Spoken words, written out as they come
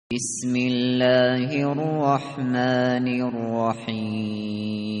بسم الله الرحمن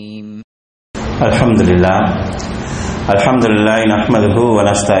الرحيم الحمد لله نحمده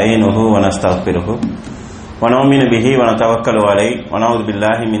ونستعينه ونستغفره ونؤمن به ونتوكل عليه ونعوذ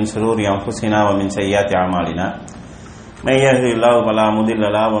بالله من شرور أنفسنا ومن سيئات أعمالنا من يهده الله فلا مضل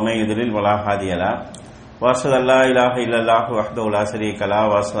له ومن يضلل فلا هادي له وأشهد أن لا إله إلا الله وحده لا شريك له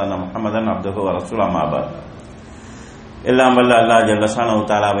وأشهد أن محمدا عبده ورسوله أما بعد. எல்லாம் வல்ல அல்லாஹ் ஜல்லஷானஹு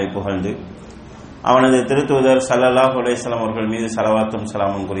தஆலாவை புகழ்ந்து அவனது திருத்தூதர் ஸல்லல்லாஹு அலைஹி வஸல்லம் அவர்கள் மீது ஸலவாத்தும்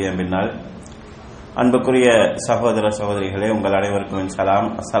ஸலாமும் கூறிய பின்னால், அன்புக்குரிய சகோதர சகோதரிகளே, உங்கள் அனைவருக்கும் என் சலாம்.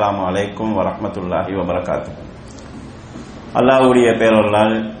 அஸ்ஸலாமு அலைக்கும் வரஹ்மத்துல்லாஹி வபரகாத்துஹு. அல்லாஹ்வுடைய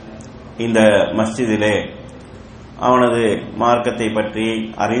பேரருளால் இந்த மஸ்ஜிதிலே அவனது மார்க்கத்தை பற்றி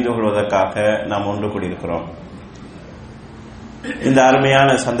அறிந்து கொள்வதற்காக நாம் ஒன்று கூடியிருக்கிறோம். இந்த அருமையான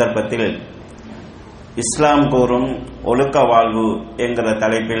சந்தர்ப்பத்தில் இஸ்லாம் கூறும் ஒழுக்க வாழ்வு என்கிற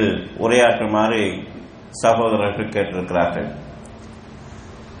தலைப்பில் உரையாற்றுமாறு சகோதரர்கள் கேட்டிருக்கிறார்கள்.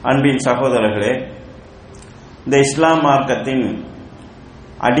 அன்பின் சகோதரர்களே, இந்த இஸ்லாம் மார்க்கத்தின்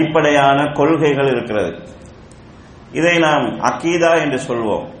அடிப்படையான கொள்கைகள் இருக்கிறது. இதை நாம் அகீதா என்று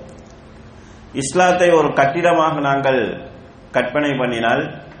சொல்வோம். இஸ்லாத்தை ஒரு கட்டிடமாக நாங்கள் கற்பனை பண்ணினால்,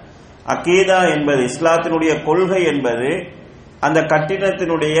 அகீதா என்பது இஸ்லாத்தினுடைய கொள்கை என்பது அந்த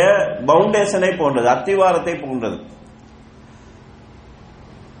கட்டிடத்தினுடைய பவுண்டேஷனை போன்றது, அத்திவாரத்தை போன்றது.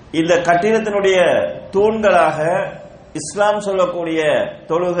 இந்த கட்டிடத்தினுடைய தூண்களாக இஸ்லாம் சொல்லக்கூடிய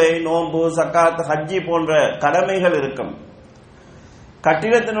தொழுகை, நோன்பு, சக்காத், ஹஜ்ஜி போன்ற கடமைகள் இருக்கும்.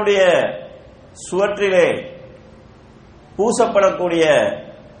 கட்டிடத்தினுடைய சுவற்றிலே பூசப்படக்கூடிய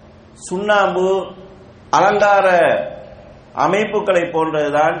சுண்ணாம்பு, அலங்கார அமைப்புகளை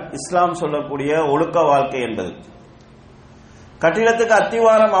போன்றதுதான் இஸ்லாம் சொல்லக்கூடிய ஒழுக்க வாழ்க்கை என்பது. கட்டிடத்துக்கு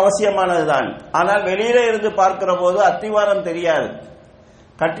அத்திவாரம் அவசியமானதுதான். ஆனால் வெளியிலே இருந்து பார்க்கிற போது அத்திவாரம் தெரியாது.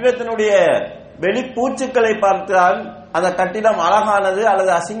 கட்டிடத்தினுடைய வெளிப்பூச்சுக்களை பார்த்தால் அந்த கட்டிடம் அழகானது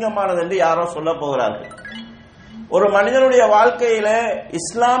அல்லது அசிங்கமானது என்று யாரோ சொல்ல போகிறார்கள். ஒரு மனிதனுடைய வாழ்க்கையில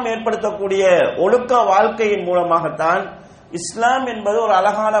இஸ்லாம் ஏற்படுத்தக்கூடிய ஒழுக்க வாழ்க்கையின் மூலமாகத்தான் இஸ்லாம் என்பது ஒரு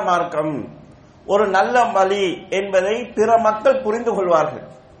அழகான மார்க்கம், ஒரு நல்ல வழி என்பதை பிற மக்கள் புரிந்து கொள்வார்கள்.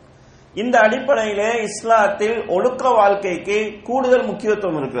 இந்த அடிப்படையிலே இஸ்லாத்தில் ஒழுக்க வாழ்க்கைக்கு கூடுதல்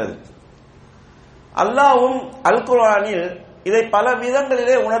முக்கியத்துவம் இருக்கிறது. அல்லாஹ்வும் அல் குர்ஆனில் இதை பல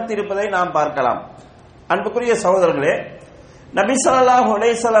விதங்களிலே உணர்த்தியிருப்பதை நாம் பார்க்கலாம். அன்புக்குரிய சகோதரர்களே, நபி ஸல்லல்லாஹு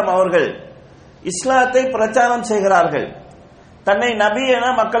அலைஹி வஸல்லம் அவர்கள் இஸ்லாத்தை பிரச்சாரம் செய்கிறார்கள், தன்னை நபி என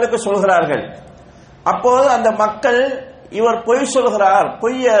மக்களுக்கு சொல்கிறார்கள். அப்போது அந்த மக்கள் இவர் பொய் சொல்கிறார்,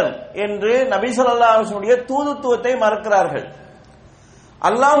 பொய்யர் என்று நபி ஸல்லல்லாஹு அலைஹி வஸல்லம் தூதுத்துவத்தை மறுக்கிறார்கள்.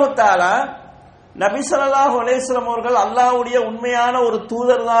 அல்லாஹு தஆலா நபி ஸல்லல்லாஹு அலைஹி வஸல்லம் அவர்கள் அல்லாஹ்வுடைய உண்மையான ஒரு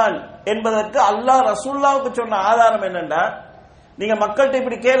தூதர் தான் என்பதற்கு அல்லாஹ் ரசூலுல்லாஹ்வுக்கு சொன்ன ஆதாரம் என்னன்னா, நீங்க மக்கள்கிட்ட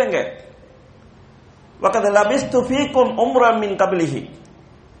இப்படி கேளுங்க, வகத் லபிஸ்து ஃபீக்கும் உம்ரன் மின் கப்லிஹி,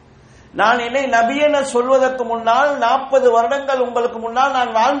 நான் என்னை நபி என சொல்வதற்கு முன்னால் 40 வருடங்கள் உங்களுக்கு முன்னால்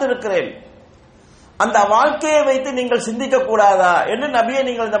நான் வாழ்ந்திருக்கிறேன். அந்த வாழ்க்கையை வைத்து நீங்கள் சிந்திக்க கூடாதா என்று நபியை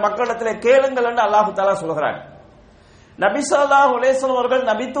நீங்கள் இந்த மக்களிடத்தில் கேளுங்கள் என்று அல்லாஹு தஆலா சொல்கிறான். நபி ஸல்லல்லாஹு அலைஹி வஸல்லம் அவர்கள்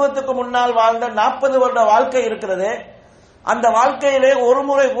நபித்துவத்துக்கு முன்னால் வாழ்ந்த 40 வருட வாழ்க்கை இருக்கிறது. அந்த வாழ்க்கையிலே ஒரு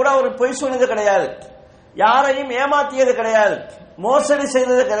முறை கூட ஒரு பொய் சொன்னது கிடையாது, யாரையும் ஏமாற்றியது கிடையாது, மோசடி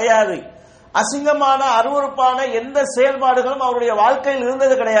செய்தது கிடையாது, அசிங்கமான அருவருப்பான எந்த செயல்பாடுகளும் அவருடைய வாழ்க்கையில்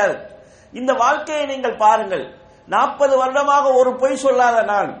இருந்தது கிடையாது. இந்த வாழ்க்கையை நீங்கள் பாருங்கள். 40 வருடமாக ஒரு பொய் சொல்லாத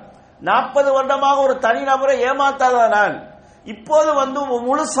நான், 40 வருடமாக ஒரு தனிநபரை ஏமாத்தாத நான், இப்போது வந்து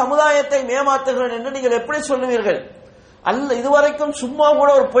முழு சமுதாயத்தை ஏமாத்துகிறேன் என்று நீங்கள் எப்படி சொல்லுவீர்கள்? இதுவரைக்கும் சும்மா கூட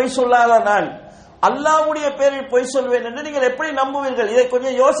ஒரு பொய் சொல்லாத நான் அல்லாஹ்வுடைய பேரில் பொய் சொல்வேன் என்று நீங்கள் எப்படி நம்புவீர்கள்? இதை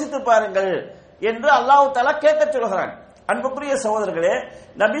கொஞ்சம் யோசித்து பாருங்கள் என்று அல்லாஹ் தஆலா கேட்க சொல்கிறான். அன்புக்குரிய சகோதரர்களே,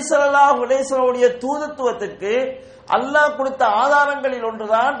 நபி ஸல்லல்லாஹு அலைஹி வஸல்லம் தூதுத்துவத்திற்கு அல்லாஹ் கொடுத்த ஆதாரங்களில்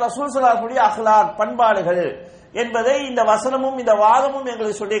ஒன்றுதான் ரசூல் ஸல்லல்லாஹு அலைஹி வஸல்லம் அக்லாக், பண்பாடுகள் என்பதை இந்த வசனமும் இந்த வாதமும்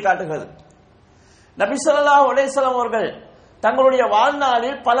எங்களுக்கு சொல்லி காட்டுகிறது. நபி ஸல்லல்லாஹு அலைஹி வஸல்லம் அவர்கள் தங்களுடைய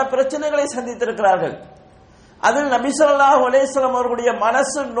வாழ்நாளில் பல பிரச்சனைகளை சந்தித்திருக்கிறார்கள். அதில் நபி ஸல்லல்லாஹு அலைஹி வஸல்லம் அவர்களுடைய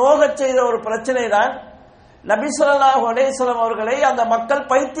மனசு நோகச் செய்த ஒரு பிரச்சனை தான் நபி ஸல்லல்லாஹு அலைஹி வஸல்லம் அவர்களை அந்த மக்கள்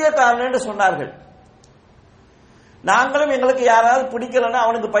பைத்தியக்காரன் என்று சொன்னார்கள். நாங்களும் எங்களுக்கு யாராவது பிடிக்கலன்னா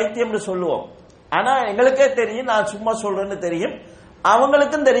அவனுக்கு பைத்தியம் என்று சொல்லுவோம். ஆனா எங்களுக்கே தெரியும் நான் சும்மா சொல்றேன்னு தெரியும்,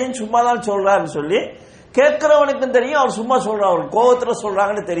 அவங்களுக்கும் தெரியும் சும்மா தான் சொல்றான்னு சொல்லி, கேட்கிறவனுக்கும் தெரியும் அவர் சும்மா சொல்றான், அவர் கோபத்துல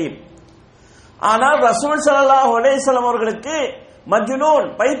சொல்றாங்கன்னு தெரியும். ஆனால் ரசூல் ஸல்லல்லாஹு அலைஹி வஸல்லம் அவர்களுக்கு மஜ்னூன்,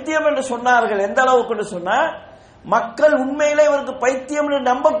 பைத்தியம் என்று சொன்னார்கள். எந்த அளவுக்கு என்று சொன்னா, மக்கள் உண்மையிலே இவருக்கு பைத்தியம் என்று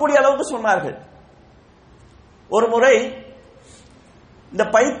நம்பக்கூடிய அளவுக்கு சொன்னார்கள். ஒரு முறை இந்த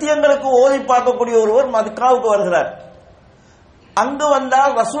பைத்தியங்களுக்கு ஓதி பார்க்கக்கூடிய ஒருவர் மக்காவுக்கு வருகிறார். அங்கு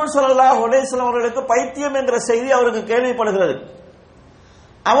வந்தால் ரசூல் ஸல்லல்லாஹு அலைஹி வஸல்லம் அவர்களுக்கு பைத்தியம் என்கிற செய்தி அவருக்கு கேள்விப்படுகிறது.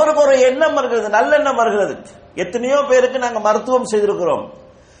 அவருக்கு ஒரு எண்ணம் வருகிறது, நல்லெண்ணம் வருகிறது. எத்தனையோ பேருக்கு நாங்கள் மருத்துவம் செய்திருக்கிறோம்,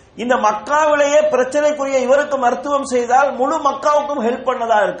 இந்த மக்காவிலேயே பிரச்சனைக்குரிய இவருக்கு மருத்துவம் செய்தால் முழு மக்காவுக்கும் ஹெல்ப்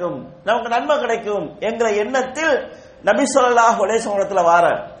பண்ணதா இருக்கும், நமக்கு நன்மை கிடைக்கும் என்கிற எண்ணத்தில் நபி ஸல்லல்லாஹு அலைஹி வஸல்லம்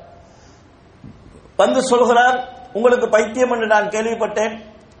வாரார். வந்து சொல்கிறார், உங்களுக்கு பைத்தியம் என்று நான் கேள்விப்பட்டேன்,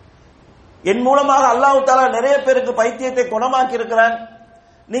 என் மூலமாக அல்லாஹ் தஆலா நிறைய பேருக்கு பைத்தியத்தை குணமாக்கி இருக்கிறான்,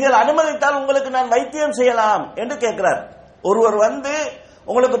 நீங்கள் அனுமதித்தால் உங்களுக்கு நான் வைத்தியம் செய்யலாம் என்று கேட்கிறார். ஒருவர் வந்து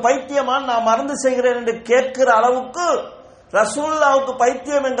உங்களுக்கு பைத்தியமா, நான் மருந்து செய்கிறேன் என்று கேட்கிற அளவுக்கு ரசூலுல்லாஹ்வுக்கு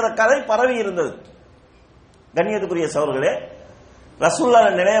பைத்தியம் என்கிற கதை பரவி இருந்தது. கண்ணியத்துக்குரிய சகோதரர்களே,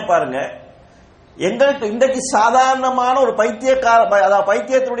 ரசூலுல்லாஹ் நிலைய பாருங்க. எங்களுக்கு இன்றைக்கு சாதாரணமான ஒரு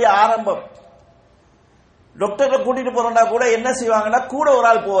பைத்தியத்தினுடைய ஆரம்பம், டாக்டரை கூட்டிட்டு போறா கூட என்ன செய்வாங்கன்னா, கூட ஒரு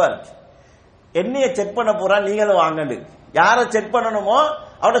ஆள் போவார், என்னைய செக் பண்ண போறான் நீங்களும் வாங்கண்டு. யாரை செக் பண்ணணுமோ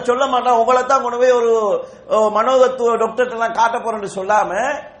அவர்கிட்ட சொல்ல மாட்டான், உங்களை தான் கொண்டு போய் ஒரு மனோதத்துவ டாக்டர்லாம் காட்ட போறேன்னு சொல்லாம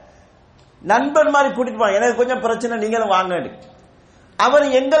நண்பன் மாதிரி கூட்டிட்டு போவான், எனக்கு கொஞ்சம் பிரச்சனை நீங்களும் வாங்கண்டு. அவர்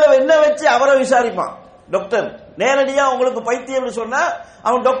எங்களை என்ன வச்சு அவரை விசாரிப்பான். டாக்டர் நேரடியா உங்களுக்கு பைத்தியம் சொன்னா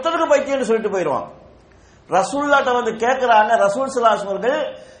அவன் டாக்டருக்கு பைத்தியம் சொல்லிட்டு போயிடுவான். ரசூல்லாட்ட வந்து கேட்கிறாங்க, ரசூல் ஸல்லல்லாஹு அலைஹி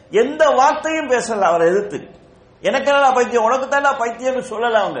வஸல்லம் எந்த வார்த்தையும் பேசல அவரை எதிர்த்து. எனக்கு என்ன பைத்தியம், உனக்கு தான் பைத்தியம்னு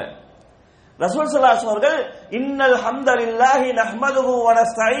சொல்லல அவங்க. ரசூல் ஸல்லல்லாஹு அலைஹி வஸல்லம் இன்னல் ஹம்தலில்லாஹி நஹ்மதுஹு வ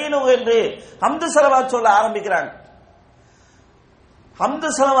நஸ்தஈனுஹு என்று ஹம்து ஸலவாத் சொல்ல ஆரம்பிக்கிறாங்க. ஹம்து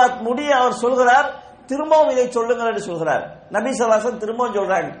ஸலவாத் முடிய அவர் சொல்கிறார், திரும்பவும் இதை சொல்லுங்கள் என்று சொல்கிறார். நபி ஸல்லல்லாஹு அலைஹி வஸல்லம் திரும்பவும்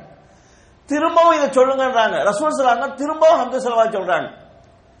சொல்றாங்க, திரும்பவும் இதை சொல்லுங்கன்றாங்க. ரசூல் ஸல்லல்லாஹு அலைஹி வஸல்லம் திரும்பவும் ஹம்து ஸலவாத் சொல்றாங்க.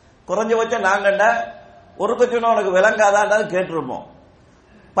 குறைஞ்சபட்சம் நாங்கண்டா ஒரு கட்சியும் உனக்கு விளங்காதான் கேட்டிருப்போம்.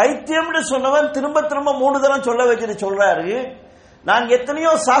 பைத்தியம்னு சொன்னவன் திரும்ப திரும்ப 3 தரம் சொல்ல வச்சுட்டு சொல்றாரு, நான்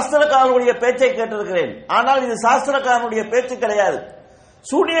எத்தனையோ சாஸ்திரக்காரனுடைய பேச்சை கேட்டிருக்கிறேன், ஆனால் இது சாஸ்திரக்காரனுடைய பேச்சு கிடையாது,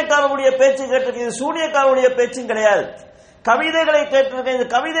 சூனியக்காரனுடைய பேச்சு கேட்டிருக்கேன், இது சூனியக்காரனுடைய பேச்சும் கிடையாது, கவிதைகளை கேட்டிருக்கேன், இது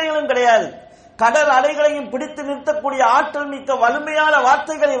கவிதைகளும் கிடையாது, கடல் அலைகளையும் பிடித்து நிறுத்தக்கூடிய ஆற்றல் மிக்க வலிமையான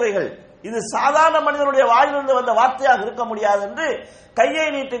வார்த்தைகள் இவைகள், இது சாதாரண மனிதனுடைய வாயிலிருந்து வந்த வார்த்தையாக இருக்க முடியாது என்று கையை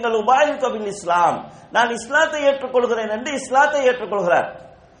நீட்டுங்கள், உபாயில் கபில் இஸ்லாம், நான் இஸ்லாத்தை ஏற்றுக்கொள்கிறேன் என்று இஸ்லாத்தை ஏற்றுக்கொள்கிறார்.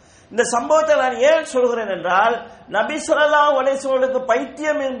 இந்த சம்பவத்தை நான் ஏன் சொல்கிறேன் என்றால், நபி ஸல்லல்லாஹு அலைஹி வஸல்லம்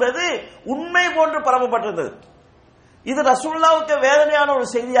பைத்தியம் என்பது உண்மை போன்று பரப்பப்பட்டிருந்தது. இது ரசூலுல்லாஹ்வுக்கு வேதனையான ஒரு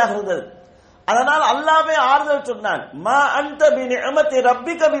செய்தியாக இருந்தது. அதனால் அல்லாஹ்வே ஆறுதல் சொன்னான், மா அன்த பி நிஅமத்தி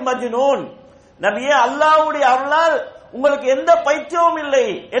ரப்பிக பி மஜ்னூன், நபியே அல்லாஹ்வுடைய அருளால் உங்களுக்கு எந்த பைத்தியமும் இல்லை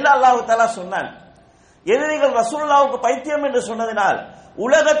என்று அல்லாஹ் தஆலா சொன்னான். எதிரிகள் ரசூலுல்லாஹ்வுக்கு பைத்தியம் என்று சொன்னதினால்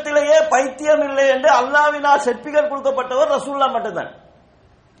உலகத்திலேயே பைத்தியம் இல்லை என்று அல்லாஹ்வினால் சர்டிபிகேட் கொடுக்கப்பட்டவர் ரசூலுல்லாஹ் மட்டும்தான்.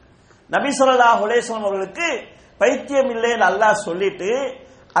 நபி ஸல்லல்லாஹு அலைஹி வஸல்லம் அவர்களுக்கு பைத்தியம் இல்லைன்னு அல்லாஹ் சொல்லிட்டு,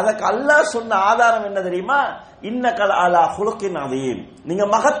 அதற்கு அல்லாஹ் சொன்ன ஆதாரம் என்ன தெரியுமா, இன்னகல் அலா ஹுலுகின் அதீம், நீங்க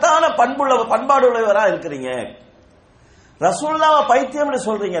மகத்தான பண்பாடு உள்ளவரா இருக்கிறீங்க. ரசூலுல்லாஹ் பைத்தியம்னு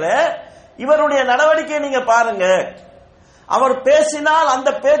சொல்றீங்களே, இவருடைய நடவடிக்கையை நீங்க பாருங்க, அவர் பேசினால் அந்த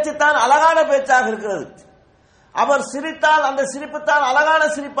பேச்சு தான் அழகான பேச்சாக இருக்கிறது, அவர் சிரித்தால் அந்த சிரிப்பு தான் அழகான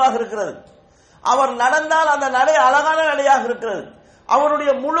சிரிப்பாக இருக்கிறது, அவர் நடந்தால் அந்த நடை அழகான நடையாக இருக்கிறது,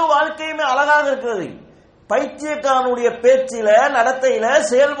 அவருடைய முழு வாழ்க்கையுமே அழகாக இருக்கிறது. பைத்தியக்காரனுடைய பேச்சில, நடத்தையில,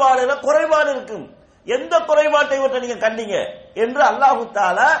 செயல்பாடுல குறைபாடு இருக்கும். எந்த குறைபாட்டை இவற்றை நீங்க கண்டீங்க என்று அல்லாஹு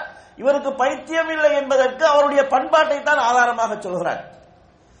தஆலா இவருக்கு பைத்தியம் இல்லை என்பதற்கு அவருடைய பண்பாட்டை தான் ஆதாரமாக சொல்கிறார்.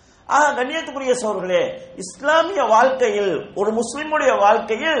 கண்ணியத்துக்குரிய சகோதரர்களே, இஸ்லாமிய வாழ்க்கையில் ஒரு முஸ்லிமுடைய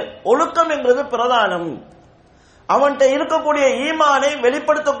வாழ்க்கையில் ஒழுக்கம் என்பது பிரதானம். அவன்கிட்ட இருக்கக்கூடிய ஈமானை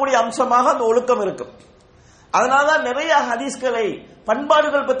வெளிப்படுத்தக்கூடிய அம்சமாக அந்த ஒழுக்கம் இருக்கும். அதனாலதான் நிறைய ஹதீஸ்களை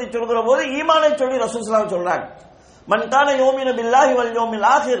பண்பாடுகள் பற்றி சொல்கிற போது ஈமானை சொல்லி ரசூல் ஸல்லல்லாஹு அலைஹி வஸல்லம் சொல்றாங்க, மன் கான யுமினு பில்லாஹி வல் யௌமில்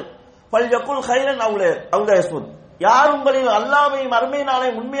ஆகிர் ஃபல்யகுல் கைரன் அவ் லியஸ்முத், யார் உங்களில் அல்லாஹ்வையும் மறுமை நாளை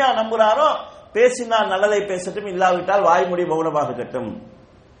உண்மையா நம்புறாரோ பேசினால் நல்லதை பேசட்டும், இல்லாவிட்டால் வாய்மூடி மௌனமாக இருக்கட்டும்.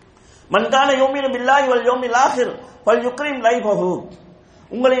 மன் கான யுமினு பில்லாஹி வல் யௌமில் ஆகிர் ஃபல்யுக்ரிம் லைஃபஹு,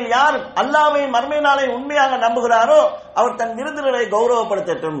 உங்களில் யார் அல்லாஹ்வையும் மறுமை நாளை உண்மையாக நம்புகிறாரோ அவர் தன் விருந்தினரை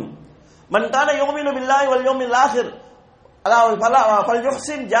கௌரவப்படுத்தட்டும். மன் கான யுமினு பில்லாஹி வல் யௌமில் ஆகிர், அதாவது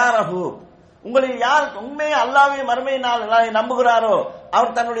ஃபல்யுஹ்சின் ஜாரஹு, உங்களில் யார் உண்மையை அல்லாஹ்வையும் மறுமை நாளை நம்புகிறாரோ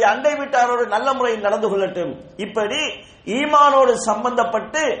அவர் தன்னுடைய அண்டை வீட்டாரோடு நல்ல முறையில் நடந்து கொள்ளட்டும். இப்படி ஈமானோடு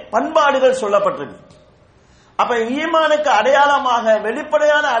சம்பந்தப்பட்டு பண்பாடுகள் சொல்லப்பட்டிருக்கு. அப்ப ஈமானுக்கு அடையாளமாக,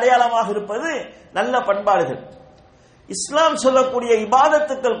 வெளிப்படையான அடையாளமாக இருப்பது நல்ல பண்பாடுகள். இஸ்லாம் சொல்லக்கூடிய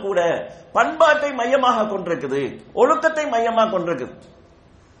இபாதத்துக்கள் கூட பண்பாட்டை மையமாக கொண்டிருக்குது, ஒழுக்கத்தை மையமாக கொண்டிருக்குது.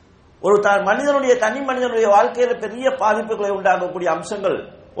 ஒரு மனிதனுடைய தனி மனிதனுடைய வாழ்க்கையில் பெரிய பாதிப்புகளை உண்டாகக்கூடிய அம்சங்கள்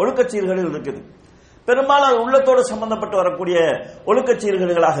ஒழுக்கச்சீர்களில் இருக்குது. பெரும்பாலும் உள்ளத்தோடு சம்பந்தப்பட்டு வரக்கூடிய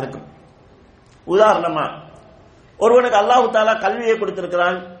ஒழுக்கச்சீர்களாக இருக்கும். உதாரணமா, ஒருவனுக்கு அல்லாஹ் தஆலா கல்வியை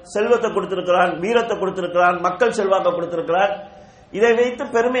கொடுத்திருக்கிறான், செல்வத்தை கொடுத்திருக்கிறான், வீரத்தை கொடுத்திருக்கிறான், மக்கள் செல்வாக்க கொடுத்திருக்கிறான். இதை வைத்து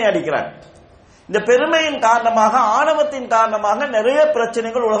பெருமை அடிக்கிறான். இந்த பெருமையின் காரணமாக, ஆணவத்தின் காரணமாக நிறைய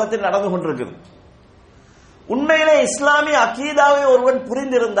பிரச்சனைகள் உலகத்தில் நடந்து கொண்டிருக்கிறது. உண்மையிலே இஸ்லாமிய அகீதாவை ஒருவன்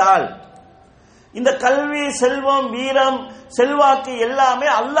புரிந்திருந்தால், இந்த கல்வி, செல்வம், வீரம், செல்வாக்கு எல்லாமே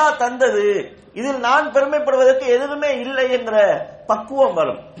அல்லாஹ் தந்தது, இதில் நான் பெருமைப்படுவதற்கு எதுவுமே இல்லை என்ற பக்குவம்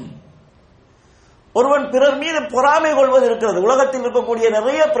வரும். ஒருவன் பிறர் மீது பொறாமை கொள்வது இருக்கிறது. உலகத்தில் இருக்கக்கூடிய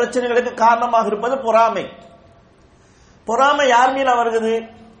நிறைய பிரச்சனைகளுக்கு காரணமாக இருப்பது பொறாமை. பொறாமை யார் மீது வருகிறது?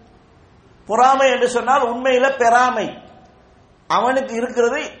 பொறாமை என்று சொன்னால் உண்மையில பெறாமை. அவனுக்கு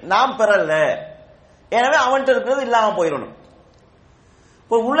இருக்கிறது நாம் பெறல, எனவே அவன்கிட்ட இருக்கிறது இல்லாம போயிடணும்.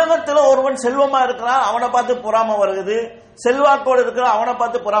 இப்போ உலகத்தில் ஒருவன் செல்வமா இருக்கிறான், அவனை பார்த்து பொறாமை வருகிறது. செல்வாக்கோடு இருக்கிறான், அவனை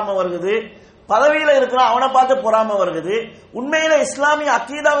பார்த்து பொறாமை வருகிறது. பதவியில இருக்கிறான், அவனை பார்த்து பொறாமை வருகிறது. உண்மையில இஸ்லாமிய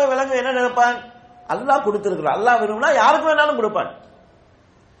அக்கீதாவை விளங்க என்ன நினைப்பான்? அல்லாஹ் கொடுத்திருக்கிறான். அல்லாஹ் விரும்பினா யாருக்கு வேணாலும் கொடுப்பான்.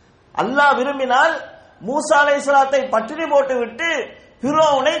 அல்லாஹ் விரும்பினால் மூசா அலைஹிஸ்ஸலாத்தை பட்டினி போட்டு விட்டு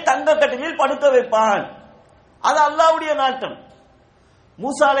ஃபிரௌனை தங்க கட்டிலில் படுக்க வைப்பான். அது அல்லாஹ்வுடைய நாட்டம்.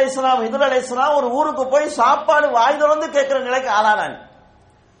 மூசா அலைஹிஸ்ஸலாம், ஹிதர் அலைஹிஸ்ஸலாம் ஒரு ஊருக்கு போய் சாப்பாடு வாய் திறந்து கேட்கிற நிலைக்கு ஆளானான்.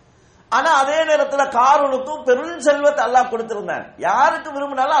 ஆனா அதே நேரத்தில் காரூனுக்கும் பெரும் செல்வத்தை அல்லாஹ் கொடுத்திருந்தான். யாருக்கு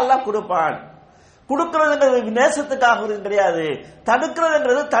விரும்பினாலும் அல்லாஹ் கொடுப்பான். கொடுக்கிறது நேசத்துக்காக கிடையாது,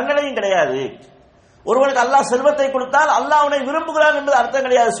 தடுக்கிறதுன்றது தண்டனையும் கிடையாது. ஒருவனுக்கு அல்லாஹ் செல்வத்தை கொடுத்தால் அல்லாஹ் அவனை விரும்புகிறான் என்பது அர்த்தம்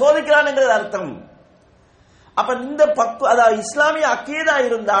கிடையாது, சோதிக்கிறான் என்பது அர்த்தம். அப்ப இந்த அதாவது இஸ்லாமிய அக்கீதா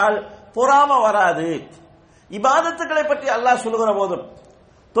இருந்தால் பொறாம வராது. இபாதத்துக்களை பற்றி அல்லாஹ் சொல்லுகிற போதும்,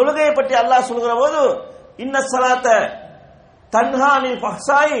 தொழுகையை பற்றி அல்லாஹ் சொல்லுகிற போது, இன்ன ஸலாத்த தன்ஹா அனில்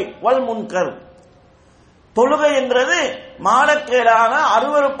ஃபஹ்சாயி வல் முன்கர், தொழுகை என்றது மானக்கேடான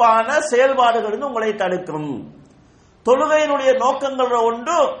அருவருப்பான செயல்பாடுகளிலிருந்து உங்களை தடுக்கும். தொழுகையினுடைய நோக்கங்கள்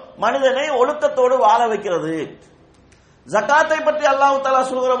ஒன்று மனிதனை ஒழுக்கத்தோடு வாழ வைக்கிறது. ஜகாத்தை பற்றி அல்லாஹ் தஆலா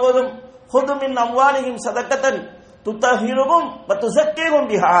சொல்கிற போதும், ஹுது மின் அம்வாலிஹிம் ஸதகத்தன் துத்தஹிருஹும் வ துஸக்கிஹும்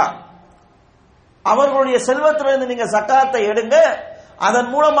பிஹா, அவர்களுடைய செல்வத்திலிருந்து நீங்க ஜகாத்தை எடுங்க, அதன்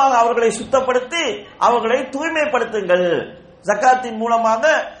மூலமாக அவர்களை சுத்தப்படுத்தி அவர்களை தூய்மைப்படுத்துங்கள். ஜகாத்தின் மூலமாக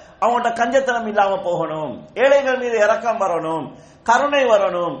அவங்கள்ட்ட கஞ்சத்தனம் இல்லாம போகணும், ஏழைகள் மீது இரக்கம் வரணும், கருணை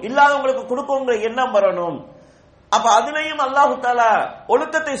வரணும், இல்லாதவங்களுக்கு கொடுக்குங்கிற எண்ணம் வரணும். அப்ப அதிலையும் அல்லாஹ் தஆலா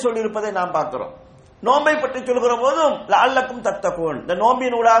ஒழுக்கத்தை சொல்லி இருப்பதை நாம் பார்க்கிறோம். நோன்பை பற்றி சொல்கிற போதும் லஅல்லக்கும் தத்தகூன், இந்த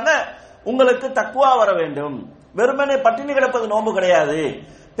நோம்பின் ஊடாக உங்களுக்கு தக்வா வர வேண்டும். வெறுமனே பட்டினி கிடப்பது நோன்பு கிடையாது.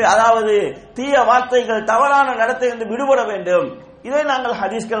 அதாவது தீய வார்த்தைகள், தவறான நடத்தையிலிருந்து விடுபட வேண்டும். இதை நாங்கள்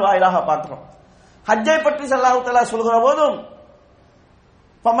ஹதீஸ்கள் வாயிலாக பார்க்கிறோம். ஹஜ்ஜை பற்றி அல்லாஹ் தஆலா சொல்கிற போதும்,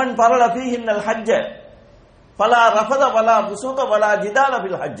 ஃபமன் ஃபரல ஃபீஹின்னல் ஹஜ்ஜ ஃபலா ரஃபத வலா ஃபுசூக வலா ஜிதால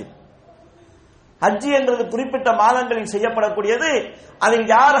ஃபில் ஹஜ், ஹஜ்ஜி என்றது குறிப்பிட்ட மாதங்களில் செய்யப்படக்கூடியது. அதில்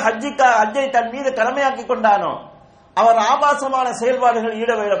யார் ஹஜ்ஜை தன் மீது கடமையாக்கி கொண்டானோ அவர் ஆபாசமான செயல்பாடுகள்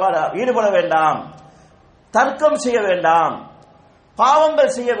ஈடுபட வேண்டாம், தர்க்கம் செய்ய வேண்டாம்,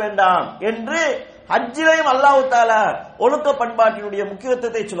 பாவங்கள் செய்ய வேண்டாம் என்று ஹஜ்ஜிலையும் அல்லாஹ் தஆலா ஒழுக்க பண்பாட்டினுடைய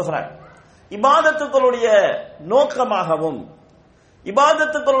முக்கியத்துவத்தை சொல்கிறார். இபாதத்துக்களுடைய நோக்கமாகவும்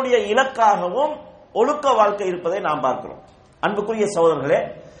இபாதத்துக்களுடைய இலக்காகவும் ஒழுக்க வாழ்க்கை இருப்பதை நாம் பார்க்கிறோம். அன்புக்குரிய சகோதரர்களே,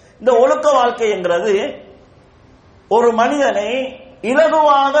 இந்த ஒழுக்க வாழ்க்கை என்கிறது ஒரு மனிதனை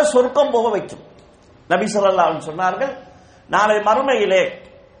இலகுவாக சொர்க்கம் போக வைக்கும். நபி ஸல்லல்லாஹு அலைஹி வஸல்லம் சொன்னார்கள், நாளை மறுமையிலே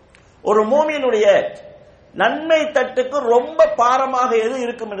ஒரு மூமினுடைய நன்மை தட்டுக்கு ரொம்ப பாரமாக எது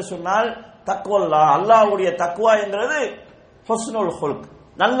இருக்கும் என்று சொன்னால் தக்வல்லா, அல்லாஹ்வுடைய தக்வா என்கிறது ஹுஸ்னுல் ஹுல்க்,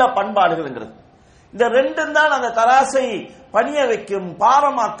 நல்ல பண்பாடுகள் என்கிறது. இந்த ரெண்டும் தான் அந்த தராசை பணிய வைக்கும்,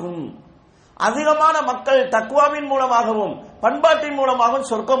 பாரமாக்கும். அதிகமான மக்கள் தக்வாவின் மூலமாகவும் பண்பாட்டின் மூலமாகவும்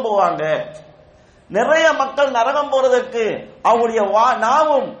சொர்க்கம் போவாங்க. நிறைய மக்கள் நரகம் போறதற்கு அவருடைய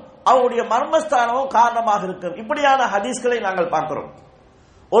நாவும் அவருடைய மர்மஸ்தானமும் காரணமாக இருக்கும். இப்படியான ஹதீஸ்களை நாங்கள் பார்க்கிறோம்.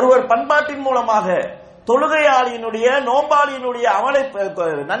 ஒருவர் பண்பாட்டின் மூலமாக தொழுகையாளியினுடைய, நோம்பாளியினுடைய அமலை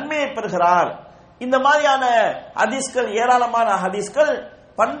நன்மையை பெறுகிறார். இந்த மாதிரியான ஹதீஸ்கள், ஏராளமான ஹதீஸ்கள்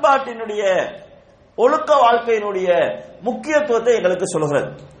பண்பாட்டினுடைய ஒழுக்க வாழ்க்கையினுடைய முக்கியத்துவத்தை எங்களுக்கு சொல்கிறது.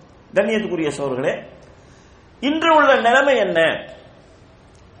 கண்ணியத்துக்குரிய சோர்களே, இன்று உள்ள நிலைமை என்ன?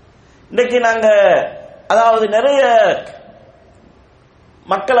 இன்றைக்கு நாங்க அதாவது நிறைய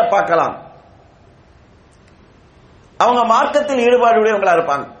மக்களை பார்க்கலாம், அவங்க மார்க்கத்தில் ஈடுபாடுடையவங்களா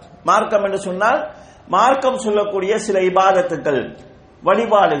இருப்பாங்க. மார்க்கம் என்று சொன்னால் மார்க்கம் சொல்லக்கூடிய சில இபாதத்துக்கள்,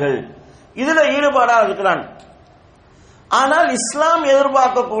 வழிபாடுகள், இதுல ஈடுபாடாக இருக்கிறான். ஆனால் இஸ்லாம்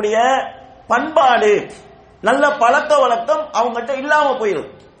எதிர்பார்க்கக்கூடிய பண்பாடு, நல்ல பழக்க வழக்கம் அவங்ககிட்ட இல்லாம போயிடும்.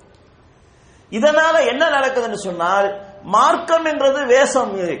 இதனால என்ன நடக்குதுன்னு சொன்னால், மார்க்கம் என்றது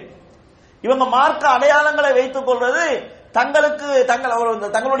வேஷம். இவங்க மார்க்க அடையாளங்களை வைத்துக் கொள்வது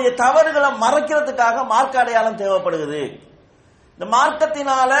தங்களுடைய தவறுகளை மறைக்கிறதுக்காக மார்க்க அடையாளம் தேவைப்படுகிறது. இந்த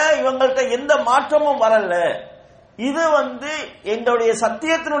மார்க்கத்தினால இவங்கள்ட்ட எந்த மாற்றமும் வரல. இது எங்களுடைய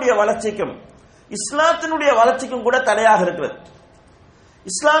சத்தியத்தினுடைய வளர்ச்சிக்கும் இஸ்லாத்தினுடைய வளர்ச்சிக்கும் கூட தடையாக இருக்கிறது.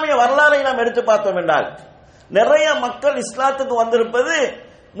 இஸ்லாமிய வரலாறை நாம் எடுத்து பார்த்தோம் என்றால் நிறைய மக்கள் இஸ்லாத்துக்கு வந்திருப்பது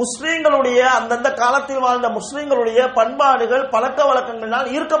முஸ்லீம்களுடைய அந்தந்த காலத்தில் வாழ்ந்த முஸ்லீம்களுடைய பண்பாடுகள் பழக்க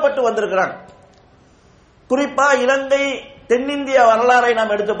வழக்கங்களால் ஈர்க்கப்பட்டு வந்திருக்கிறாங்க. குறிப்பா இலங்கை தென்னிந்திய வரலாறை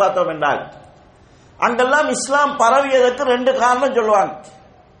நாம் எடுத்து பார்த்தோம் என்றால் அங்கெல்லாம் இஸ்லாம் பரவியதற்கு 2 காரணம் சொல்லுவாங்க.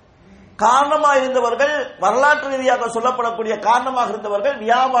 காரணமாக இருந்தவர்கள், வரலாற்று ரீதியாக சொல்லப்படக்கூடிய காரணமாக இருந்தவர்கள்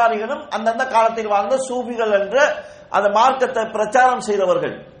வியாபாரிகளும் அந்தந்த காலத்தில் வாழ்ந்த சூஃபிகள் என்ற அந்த மார்க்கத்தை பிரச்சாரம்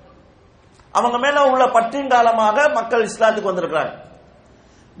செய்தவர்கள். அவங்க மேல உள்ள பற்றின் காலமாக மக்கள் இஸ்லாத்துக்கு வந்திருக்கிறாங்க.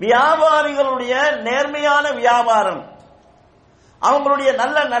 வியாபாரிகளுடைய நேர்மையான வியாபாரம், அவங்களுடைய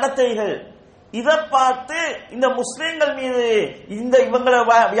நல்ல நடத்தைகள், இதை பார்த்து இந்த முஸ்லிம்கள் மீது இவங்கள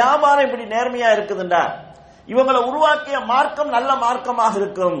வியாபாரம் இப்படி நேர்மையா இருக்குதுண்டா, இவங்களை உருவாக்கிய மார்க்கம் நல்ல மார்க்கமாக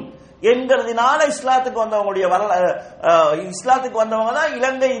இருக்கும் என்கிறதுனால இஸ்லாத்துக்கு வந்தவங்க தான்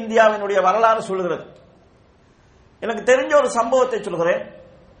இலங்கை இந்தியாவினுடைய வரலாறு சொல்லுகிறது. எனக்கு தெரிஞ்ச ஒரு சம்பவத்தை சொல்கிறேன்.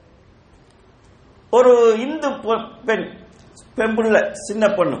 ஒரு இந்து பெண் பிள்ளை, சின்ன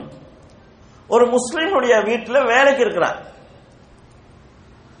பொண்ணு, ஒரு முஸ்லீமுடைய வீட்டில் வேலைக்கு இருக்கிறார்.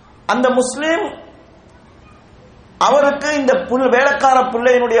 அந்த முஸ்லீம் அவருக்கு இந்த வேலைக்கார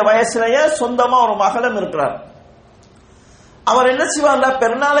பிள்ளையினுடைய வயசுலயே சொந்தமா ஒரு மகளும் இருக்கிறார். அவர் என்ன செய்வார்,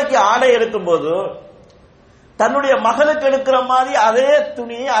 பெருநாளைக்கு ஆடை எடுக்கும் போது தன்னுடைய மகளுக்கு எடுக்கிற மாதிரி அதே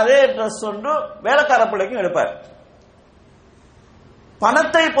துணி அதே ட்ரெஸ் ஒன்று வேலைக்கார பிள்ளைக்கும் எடுப்பார்.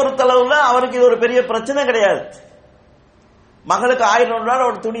 பணத்தை பொறுத்தளவுல அவருக்கு இது ஒரு பெரிய பிரச்சனை கிடையாது. மகளுக்கு $1000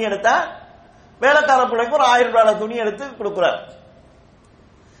 ஒரு துணி எடுத்தா வேலைக்கார பிள்ளைக்கு ஒரு $1000 துணி எடுத்து கொடுக்கிறார்.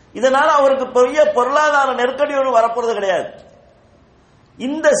 இதனால அவருக்கு பெரிய பொருளாதார நெருக்கடி ஒன்று வரப்போறது கிடையாது.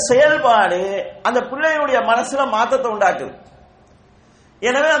 இந்த செயல்பாடு அந்த பிள்ளையுடைய மனசுல மாற்றத்தை உண்டாக்குது.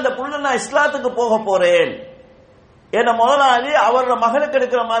 எனவே அந்த புள்ள, நான் இஸ்லாத்துக்கு போக போறேன், என்ன முதலாளி அவரோட மகளுக்கு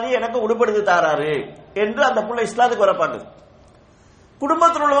எடுக்கிற மாதிரி எனக்கு உடுப்படுத்தி தாராரு என்று அந்த புள்ள இஸ்லாத்துக்கு வர பாக்குது.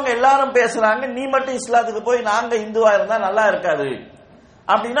 குடும்பத்தில் உள்ளவங்க எல்லாரும் பேசுறாங்க, நீ மட்டும் இஸ்லாத்துக்கு போய் நாங்க இந்துவா இருந்தா நல்லா இருக்காது,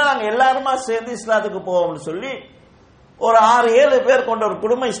 அப்படின்னா நாங்க எல்லாருமா சேர்ந்து இஸ்லாத்துக்கு போவோம்னு சொல்லி ஒரு 6-7 பேர் கொண்ட ஒரு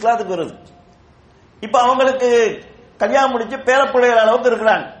குடும்பம் இஸ்லாத்துக்கு வருது. இப்ப அவங்களுக்கு கல்யாணம் முடிச்சு பேரப்பிள்ளைகள் அளவுக்கு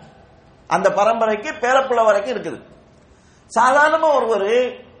இருக்கிறாங்க. அந்த பரம்பரைக்கு பேரப்பிள்ளை வரைக்கும் இருக்குது. சாதாரணமா ஒருவர்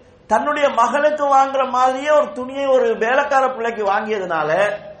தன்னுடைய மகளுக்கு வாங்குற மாதிரியே ஒரு துணியை ஒரு வேலைக்கார பிள்ளைக்கு வாங்கியதுனால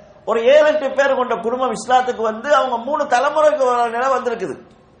ஒரு 7-8 பேர் கொண்ட குடும்பம் இஸ்லாத்துக்கு வந்து அவங்க 3 தலைமுறைக்கு நிலை வந்திருக்குது.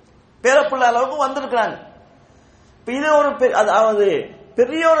 பேரப்பிள்ளை அளவுக்கு வந்திருக்கிறாங்க. இது ஒரு அதாவது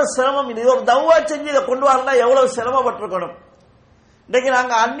பெரிய ஒரு சிரமம். இது ஒரு தவ்வா செஞ்சு இதை கொண்டு வரலாம் எவ்வளவு சிரமப்பட்டிருக்கணும். இன்னைக்கு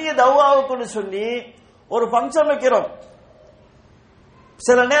நாங்க அந்நிய தவ்வாவுக்குன்னு சொல்லி ஒரு பங்கன் வைக்கிறோம்.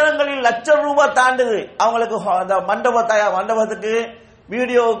 சில நேரங்களில் ₹1,00,000 தாண்டுது. அவங்களுக்கு மண்டபத்துக்கு,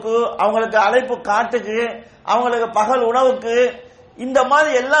 வீடியோவுக்கு, அவங்களுக்கு அழைப்பு காட்டுக்கு, அவங்களுக்கு பகல் உணவுக்கு, இந்த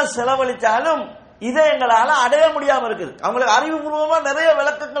மாதிரி எல்லாம் செலவழிச்சாலும் இதை எங்களால அடைய முடியாம இருக்குது. அவங்களுக்கு அறிவுபூர்வமா நிறைய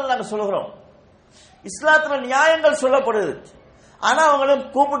விளக்கங்கள் நாங்க சொல்லுகிறோம். இஸ்லாத்துல நியாயங்கள் சொல்லப்படுது. ஆனா அவங்களும்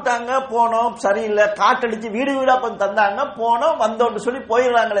கூப்பிட்டாங்க, போனோம், சரியில்லை, காட்டடிச்சு வீடு வீடா கொஞ்சம் தந்தாங்க, போனோம், வந்தோம்னு சொல்லி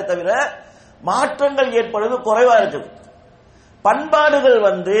போயிடுறாங்களே தவிர மாற்றங்கள் ஏற்படுவது குறைவா இருக்குது. பண்பாடுகள்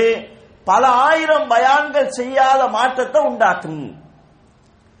வந்து பல ஆயிரம் பயான்கள் செய்யாத மாற்றத்தை உண்டாக்கும்.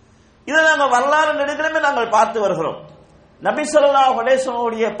 இதை நாங்கள் வரலாறு நெடுகிலுமே நாங்கள் பார்த்து வருகிறோம். நபி ஸல்லல்லாஹு அலைஹி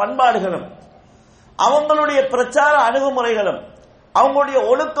வஸல்லம் பண்பாடுகளும் அவங்களுடைய பிரச்சார அணுகுமுறைகளும் அவங்களுடைய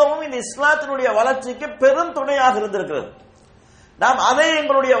ஒழுக்கமும் இந்த இஸ்லாத்தினுடைய வளர்ச்சிக்கு பெரும் துணையாக இருந்திருக்கிறது. நாம் அதை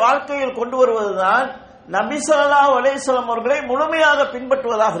எங்களுடைய வாழ்க்கையில் கொண்டு வருவதுதான் நபி ஸல்லல்லாஹு அலைஹி வஸல்லம் அவர்களை முழுமையாக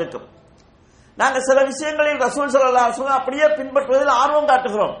பின்பற்றுவதாக இருக்கும். நாங்க சில விஷயங்களில் ரசூல் ஸல்லல்லாஹு அலைஹி வஸல்லம் அப்படியே பின்பற்றுவதில் ஆர்வம்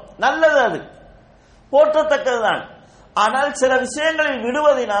காட்டுகிறோம். நல்லது, அது போற்றத்தக்கதுதான். ஆனால் சில விஷயங்களில்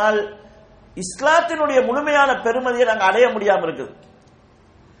விடுவதனால் இஸ்லாத்தினுடைய முழுமையான பெருமதியை நாங்கள் அடைய முடியாமல் இருக்குது.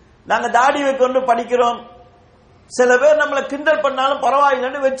 நாங்க தாடி வைக்கொண்டு படிக்கிறோம். சில பேர் நம்மளை கிண்டல் பண்ணாலும்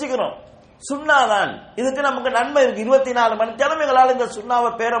பரவாயில்லைன்னு வச்சுக்கிறோம். சுண்ணாதான், இதுக்கு நமக்கு நன்மை இருக்கு. 24 மணி நேரம் எங்களால் இந்த சுண்ணாவை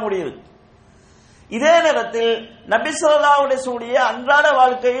பெற முடியுது. இதே நேரத்தில் நபி ஸல்லல்லாஹு அலைஹி வஸல்லம் அன்றாட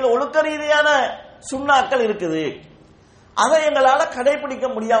வாழ்க்கையில் ஒழுக்க ரீதியான சுண்ணாக்கள் இருக்குது. அதை எங்களால கடைபிடிக்க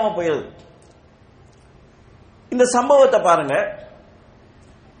முடியாம போயிருது. இந்த சம்பவத்தை பாருங்க.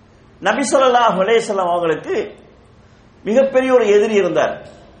 நபி ஸல்லல்லாஹு அலைஹி வஸல்லம் அவங்களுக்கு மிகப்பெரிய ஒரு எதிரி இருந்தார்.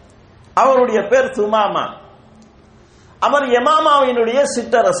 அவருடைய பேர் துமாமா. அவர் யமாமாவினுடைய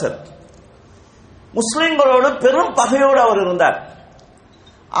சிற்றரசர். முஸ்லிம்களோடு பெரும் பகையோடு அவர் இருந்தார்.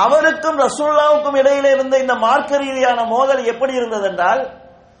 அவருக்கும் ரசூலுல்லாஹுக்கும் இடையில இருந்த இந்த மார்க்க ரீதியான மோதல் எப்படி இருந்தது என்றால்,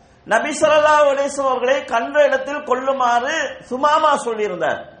 நபி ஸல்லல்லாஹு அலைஹி வஸல்லம் அவர்களை கண்ட இடத்தில் கொல்லுமாறு சுமாமா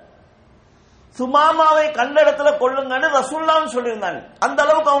சொல்லியிருந்தார். சுமாமாவை கண்ட இடத்துல கொல்லுங்கன்னு ரசூலுல்லாஹ் சொல்லியிருந்தாங்க. அந்த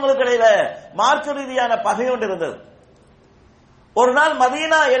அளவுக்கு அவங்களுக்கு இடையில மார்க்க ரீதியான பகை ஒன்று இருந்தது. ஒரு நாள்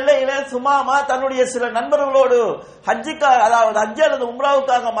மதீனா எல்லையில சுமாமா தன்னுடைய சில நண்பர்களோடு அதாவது ஹஜ் அல்லது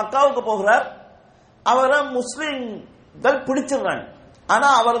உம்ராவுக்காக மக்காவுக்கு போகிறார். அவரை முஸ்லிம்கள் பிடிச்சிருந்தாங்க. ஆனா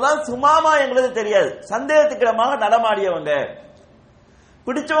அவர் தான் சுமாமா என்கிறது தெரியாது. சந்தேகத்துக்கிடமாக நடமாடியவங்க.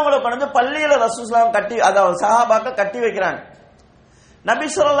 பிடிச்சவங்களை கொண்டு பள்ளியில ரசூலுல்லாஹ் கட்டி, அதாவது சஹாபாக்கள் கட்டி வைக்கிறாங்க. நபி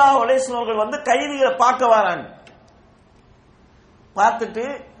ஸல்லல்லாஹு அலைஹி வஸல்லம் அவர்கள் வந்து கைதிகளை பார்க்க வராங்க. பார்த்துட்டு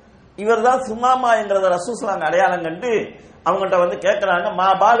இவர் தான் சுமாமா என்கிறத ரசூலுல்லாஹ் அடையாளம் கண்டு அவங்கள்ட்ட வந்து கேட்கிறாங்க, மா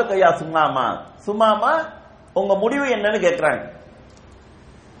பாலு கையா சுமாமா, சுமாமா உங்க முடிவு என்னன்னு கேட்கிறாங்க.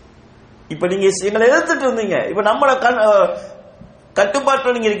 இப்ப நீங்க எங்களை எதிர்த்துட்டு இருந்தீங்க, இப்ப நம்மள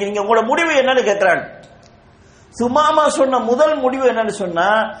கட்டுப்பாட்டில் நீங்க இருக்கீங்க, உங்களோட முடிவு என்னன்னு கேட்கிறாங்க. சுமாமா சொன்ன முதல் முடிவு என்னன்னு சொன்னா,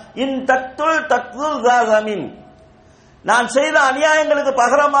 இன் தத்துல் தத்துல் ஜாமின், நான் செய்த அநியாயங்களுக்கு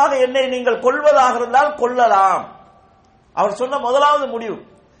பகரமாக என்னை நீங்கள் கொல்வதாக இருந்தால் கொல்லலாம். அவர் சொன்ன முதலாவது முடிவு,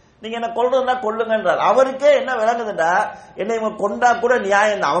 நீங்க என்ன கொல்றதுன்னா கொல்லுங்கன்றார். அவருக்கே என்ன விளங்குதுண்டா, என்னை இவங்க கொண்டா கூட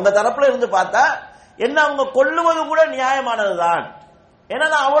நியாயம் தான், அவங்க தரப்புல இருந்து பார்த்தா என்ன அவங்க கொல்லுவது கூட நியாயமானதுதான், ஏன்னா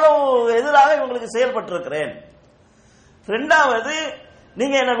நான் அவ்வளவு எதிராக இவங்களுக்கு செயல்பட்டு இருக்கிறேன். இரண்டாவது,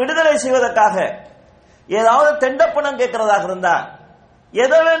 நீங்க என்ன விடுதலை செய்வதற்காக ஏதாவது தெண்டப்பணம் கேட்கிறதாக இருந்தா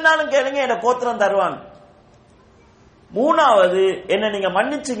எதை வேணாலும் கேளுங்க, என்ன கோத்திரம் தருவாங்க. மூணாவது, என்ன நீங்க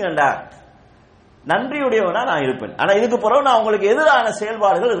மன்னிச்சுங்கண்டா நன்றியுடையவனா நான் இருப்பேன், ஆனா இதுக்கு பிறகு நான் உங்களுக்கு எதிரான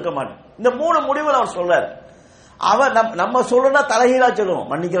செயல்பாடுகள் இருக்க மாட்டேன். இந்த மூணு முடிவுகள் அவர் சொல்றாரு. அவர் நம்ம சொல்றா தலைகீழா சொல்லுவோம்,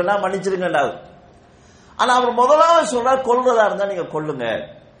 மன்னிக்கிறேன்னா மன்னிச்சிருங்கண்டா. ஆனா அவர் முதலாவது சொல்றார், கொல்றதா இருந்தா நீங்க கொல்லுங்க,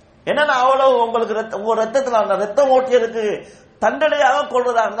 ஏன்னா நான் அவ்வளவு உங்களுக்கு உங்க ரத்தத்துல ரத்தம் ஓட்டியதுக்கு தண்டனையாக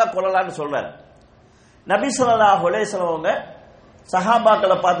கொல்றதா இருந்தா கொல்லலாம்னு சொல்றாரு. நபி ஸல்லல்லாஹு அலைஹி வஸல்லம் அவங்க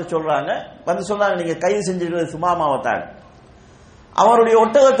சஹாபாக்களை பார்த்து சொல்றாங்க, வந்து சொல்றாங்க, நீங்க கைது செஞ்சிருக்கிறது சுமாமாவத்தான், அவருடைய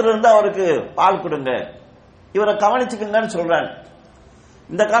ஒட்டகத்திலிருந்து அவருக்கு பால் கொடுங்க, இவரை கவனிச்சுக்கங்கன்னு சொல்றாங்க.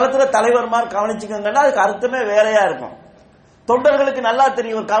 இந்த காலத்துல தலைவர்மார் கவனிச்சுக்கங்கன்னா அதுக்கு அர்த்தமே வேறையா இருக்கும். தொண்டர்களுக்கு நல்லா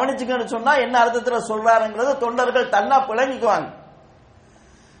தெரியும், கவனிச்சுக்கன்னு சொன்னா என்ன அர்த்தத்துல சொல்றாருங்கிறது தொண்டர்கள் தன்னா புலங்கிக்குவாங்க.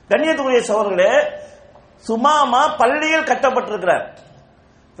 கண்ணியத்துக்குரிய சகோதரர்களே, சுமாமா பள்ளியில் கட்டப்பட்டிருக்கிறார்.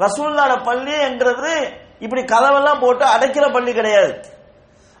 ரசூலுல்லாஹ் பள்ளி என்கிறது இப்படி கதவெல்லாம் போட்டு அடைக்கிற பள்ளி கிடையாது.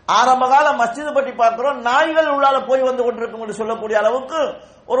 ஆரம்ப கால மஸ்ஜித் பற்றி பார்க்கிறோம், நாய்கள் உள்ளால போய் வந்து கொண்டிருக்கும் என்று சொல்லக்கூடிய அளவுக்கு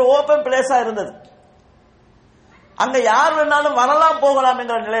ஒரு ஓபன் பிளேஸா இருந்தது. அங்க யார் வேணாலும் வரலாம் போகலாம்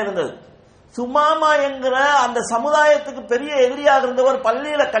என்ற நிலை இருந்தது. சுமாமா என்கிற அந்த சமுதாயத்துக்கு பெரிய எதிரியாக இருந்தவர்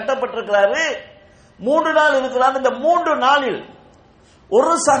பள்ளியில கட்டப்பட்டிருக்கிறாரு. 3 நாள் இருக்கிறார். இந்த 3 நாளில்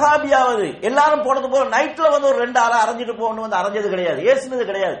ஒரு சஹாபியாவது எல்லாரும் போனது போல நைட்ல வந்து ஒரு 2 ஆளை அரைஞ்சிட்டு போகணும் வந்து அரைஞ்சது கிடையாது, ஏசினது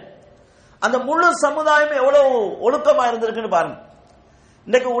கிடையாது. அந்த முழு சமுதாயம் எவ்வளவு ஒழுக்கமா இருந்திருக்குன்னு பாருங்க.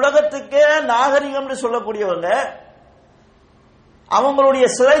 இன்னைக்கு உலகத்துக்கே நாகரிகம்னு சொல்லக்கூடியவங்க அவங்களுடைய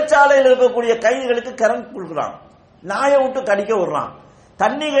சிறைச்சாலையில் இருக்கக்கூடிய கைதிகளுக்கு கரண்ட் கொடுக்குறான், நாயை விட்டு கடிக்க விடுறான்,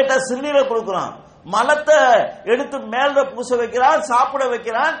 தண்ணி கேட்டா சிறுநீரை கொடுக்குறான், மலத்தை எடுத்து மேல பூச வைக்கிறான், சாப்பிட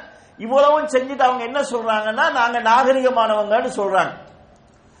வைக்கிறான். இவ்வளவும் செஞ்சுட்டு அவங்க என்ன சொல்றாங்கன்னா நாங்க நாகரிகமானவங்கன்னு சொல்றாங்க.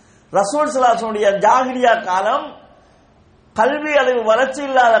 ரசூல் ஸல்லல்லாஹு அலைஹி வஸல்லம் ஜாஹிலியா காலம், கல்வி அளவு வளர்ச்சி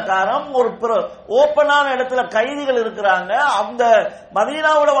இல்லாத காலம், ஒரு ஓப்பனான இடத்துல கைதிகள் இருக்கிறாங்க. அந்த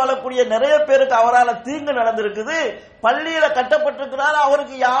மதீனாவுல வாழக்கூடிய நிறைய பேருக்கு அவரால் தீங்கு நடந்திருக்குது. பள்ளியில கட்டப்பட்டிருக்கிறார்,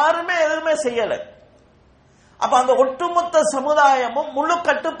 அவருக்கு யாருமே எதுவுமே செய்யல. அப்ப அந்த ஒட்டுமொத்த சமுதாயமும் முழு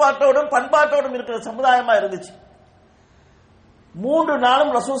கட்டுப்பாட்டோடும் பண்பாட்டோடும் இருக்கிற சமுதாயமா இருந்துச்சு. 3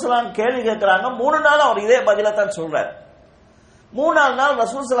 நாளும் ரசூல் ஸல்லல்லாஹு அலைஹி வஸல்லம் கேள்வி கேட்கிறாங்க. 3 நாளும் அவர் இதே பதில தான் சொல்றாரு. 3ஆவது நாள்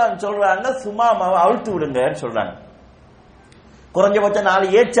ரசூல் ஸல்லல்லாஹு அலைஹி வஸல்லம் சொல்றாங்க, சுமாமாவை அவிழ்த்து விடுங்கன்னு சொல்றாங்க. குறைஞ்சபட்சம் 4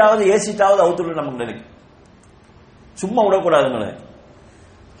 ஏச்சாவது ஏசிட்டாவது அவுத்து விடு நமக்கு நினைக்கும், சும்மா விடக்கூடாதுங்களே.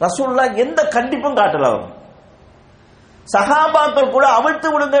 ரசூலுல்லாஹ் எந்த கண்டிப்பும் காட்டல. அவர் சஹாபாக்கள் கூட அவிழ்த்து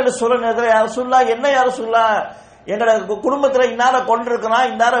விடுங்க என்று சொல்ல நேரத்தில், யார் சொல்லா என்ன யார் சொல்லா, எங்களோட குடும்பத்துல இன்னார கொண்டிருக்கிறான்,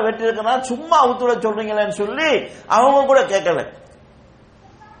 இன்னார வெட்டி இருக்கிறான், சும்மா அவுத்து விட சொல்றீங்களேன்னு சொல்லி அவங்க கூட கேட்கல.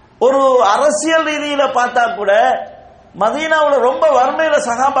 ஒரு அரசியல் ரீதியில பார்த்தா கூட மதீனாவுல ரொம்ப வறுமையில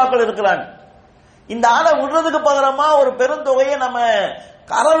சஹாபாக்கள் இருக்கிறாங்க. இந்த ஆளை விடுறதுக்கு பகரமா ஒரு பெருந்தொகையை நம்ம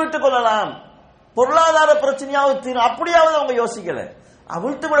கரை விட்டு கொள்ளலாம், பொருளாதார பிரச்சனையாவது தீரும், அப்படியாவது அவங்க யோசிக்கல.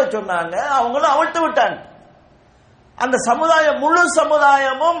 அவிழ்த்து விட சொன்னாங்க, அவங்களும் அவிழ்த்து விட்டாங்க. அந்த சமுதாயம் முழு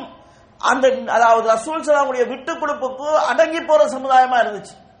சமுதாயமும் அந்த அதாவது ரசூல் ஸல்லல்லாஹு விட்டு கொடுப்புக்கு அடங்கி போற சமுதாயமா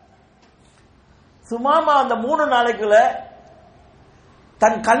இருந்துச்சு. சுமாமா அந்த 3 நாளைக்குள்ள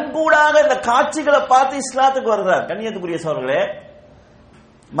தன் கண்கூடாக இந்த காட்சிகளை பார்த்து இஸ்லாத்துக்கு வருகிறார். கண்ணியத்துக்குரிய சகோதரர்களே,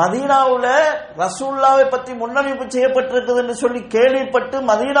 மதீனாவுல ரசூலுல்லாஹை பற்றி முன்னறிவிப்பு செய்யப்பட்டிருக்குது என்று சொல்லி கேள்விப்பட்டு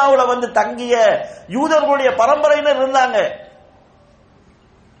மதீனாவுல வந்து தங்கிய யூதர்களுடைய பரம்பரையினர் இருந்தாங்க.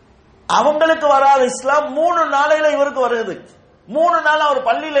 அவங்களுக்கு வராத இஸ்லாம் 3 நாளையில இவருக்கு வருது. 3 நாள் அவர்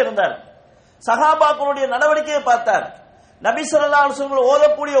பள்ளியில இருந்தார். சஹாபாக்களுடைய நடவடிக்கையை பார்த்தார். நபி ஸல்லல்லாஹு அலைஹி வஸல்லம்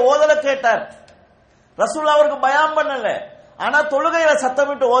ஓதக்கூடிய ஓதலை கேட்டார். ரசூல் அவருக்கு பயான் பண்ணல, ஆனா தொழுகையில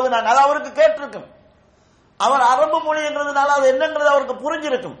சத்தமிட்டு ஓதுனாங்க. அது அவருக்கு கேட்டிருக்கும். அவர் அரபு மொழிங்கிறதுனால அது என்னங்கிறது அவருக்கு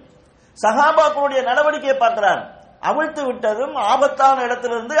புரிஞ்சிருக்கும். சஹாபாக்களுடைய நடவடிக்கையை பார்க்கிறார். அவிழ்த்து விட்டதும் ஆபத்தான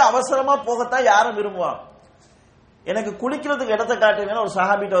இடத்திலிருந்து அவசரமா போகத்தான் யாரும் விரும்புவான். எனக்கு குளிக்கிறதுக்கு இடத்தை காட்டுங்கன்னு ஒரு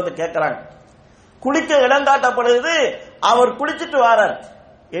சஹாபிட்ட வந்து கேட்கிறாங்க. குளிக்க இடம் காட்டப்படுது. அவர் குளிச்சுட்டு வாரார்.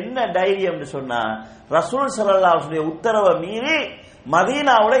 என்ன தைரியம் சொன்னா, ரசூல் ஸல்லல்லாஹு அலைஹி வஸல்லம் உத்தரவை மீறி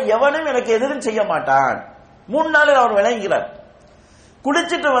மதீனாவுல எவனும் எனக்கு எதிரும் செய்ய மாட்டான். 3 நாளில் அவர் விளங்குகிறார்.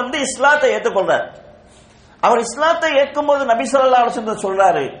 குளிச்சுட்டு வந்து இஸ்லாத்தை ஏற்றுக்கொள்றார். அவர் இஸ்லாத்தை ஏற்கும் போது நபி ஸல்லல்லாஹு அலைஹி வஸல்லம்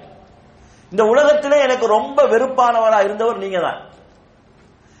சொல்றாரு, இந்த உலகத்திலே எனக்கு ரொம்ப வெறுப்பானவரா இருந்தவர் நீங்க தான்.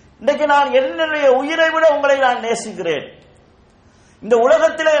 இன்றைக்கு நான் என்னுடைய உயிரை விட உங்களை நான் நேசிக்கிறேன். இந்த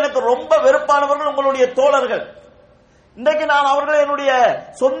உலகத்திலே எனக்கு ரொம்ப வெறுப்பானவர்கள் உங்களுடைய தோழர்கள். இன்றைக்கு நான் அவர்களை என்னுடைய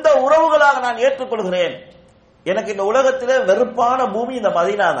சொந்த உறவுகளாக நான் ஏற்றுக்கொள்கிறேன். எனக்கு இந்த உலகத்திலே வெறுப்பான பூமி இந்த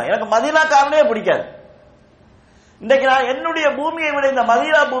மதீனா தான். எனக்கு மதீனாக்காரனே பிடிக்காது. இன்றைக்கு நான் என்னுடைய பூமியை விட இந்த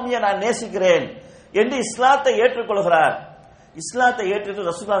மதீனா பூமியை நான் நேசிக்கிறேன் என்று இஸ்லாத்தை ஏற்றுக்கொள்கிறார். இஸ்லாத்தை ஏற்றுட்டு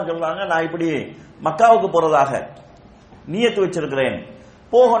ரசூலுல்லாஹ் சொல்றாங்க, நான் இப்படி மக்காவுக்கு போறதாக நியத்து வச்சிருக்கிறேன்,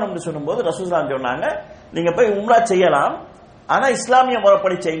 போகணும்னு சொல்லும்போது ரசூலுல்லாஹ் சொன்னாங்க, நீங்க போய் உம்ரா செய்யலாம், ஆனா இஸ்லாமிய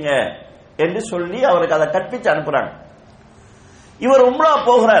முறைப்படி செய்யுங்க என்று சொல்லி அவருக்கு அதை கற்பிச்சு அனுப்புறாங்க. இவர் உம்ரா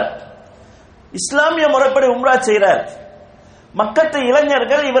போகிறார். இஸ்லாமிய முறைப்படி உம்ரா செய்கிறார். மக்கத்து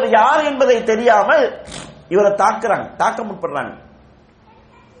இளைஞர்கள் இவர் யார் என்பதை தெரியாமல் இவரை தாக்க முற்படுறாங்க.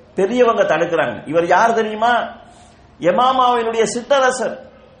 பெரியவங்க தடுக்கிறாங்க. இவர் யார் தெரியுமா? யமாமாவினுடைய சிற்றரசர்.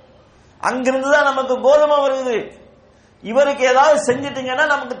 அங்கிருந்து தான் நமக்கு கோதுமை வருது. இவருக்கு ஏதாவது செஞ்சிட்டீங்கன்னா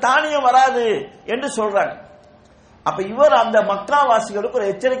நமக்கு தானியம் வராது என்று சொல்றாங்க. அப்ப இவர் அந்த மக்காவாசிகளுக்கு ஒரு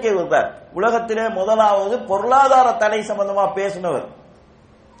எச்சரிக்கை விடுறார். உலகத்திலே முதலாவது பொருளாதார தடை சம்பந்தமா பேசினவர்.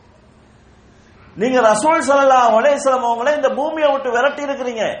 நீங்க ரசூல் ஸல்லல்லாஹு அலைஹி வஸல்லம் அவங்களை இந்த பூமியை விட்டு விரட்டி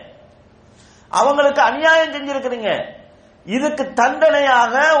இருக்கிறீங்க, அவங்களுக்கு அநியாயம் செஞ்சிருக்கிறீங்க. இதுக்கு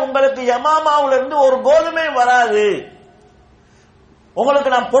தண்டனையாக உங்களுக்கு யமாமாவுல இருந்து ஒரு கோதுமை வராது, உங்களுக்கு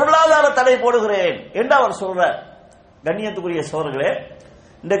நான் பொருளாதார தடை போடுகிறேன் என்று அவர் சொல்றார். கண்ணியத்துக்குரிய சோர்களே,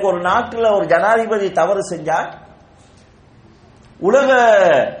 இன்றைக்கு ஒரு நாட்டில் ஒரு ஜனாதிபதி தவறு செஞ்சா உலக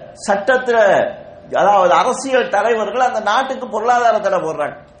சட்டத்தில், அதாவது அரசியல் தலைவர்கள் அந்த நாட்டுக்கு பொருளாதார தடை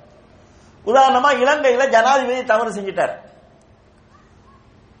போடுறாங்க. உதாரணமா இலங்கையில ஜனாதிபதி தவறு செஞ்சிட்டார்.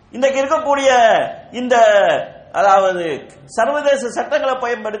 இன்றைக்கு இருக்கக்கூடிய இந்த அதாவது சர்வதேச சட்டங்களை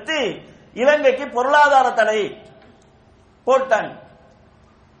பயன்படுத்தி இலங்கைக்கு பொருளாதார தடை போட்டாங்க.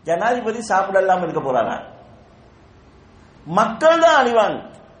 ஜனாதிபதி சாப்பிடலாம் இருக்க போறாங்க, மக்கள் தான் அழிவாங்க.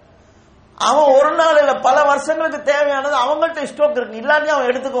 அவன் ஒரு நாள் இல்ல பல வருஷங்களுக்கு தேவையானது அவங்கள்ட்ட ஸ்டோக் இருக்கு, இல்லாட்டி அவன்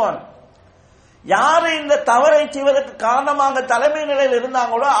எடுத்துக்குவான். யாரு இந்த தவறை செய்வதற்கு காரணமாக தலைமை நிலையில்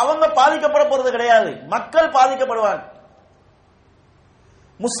இருந்தாங்களோ அவங்க பாதிக்கப்பட போறது கிடையாது, மக்கள் பாதிக்கப்படுவாங்க.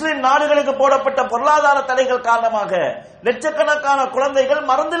 முஸ்லிம் நாடுகளுக்கு போடப்பட்ட பொருளாதார தடைகள் காரணமாக லட்சக்கணக்கான குழந்தைகள்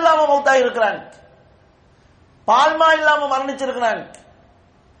மருந்தில்லாம மௌத்தாகி இருக்கிறாங்க, பால்மா இல்லாம மரணிச்சிருக்கிறாங்க.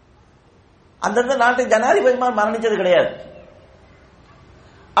 அந்தந்த நாட்டு ஜனாதிபதிமார் மரணிச்சது கிடையாது.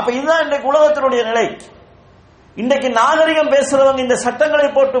 அப்ப இதுதான் இன்றைக்கு உலகத்தினுடைய நிலை. இன்றைக்கு நாகரிகம் பேசுறவங்க இந்த சட்டங்களை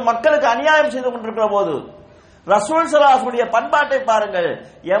போட்டு மக்களுக்கு அநியாயம் செய்து கொண்டிருக்கிற போது ரசூல் ஸல்லல்லாஹு அலைஹி பண்பாட்டை பாருங்கள்.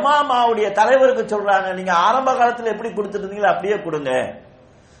 யமாமாவுடைய தலைவருக்கு சொல்றாங்க, நீங்க ஆரம்ப காலத்தில் எப்படி கொடுத்துட்டு இருந்தீங்களோ அப்படியே கொடுங்க.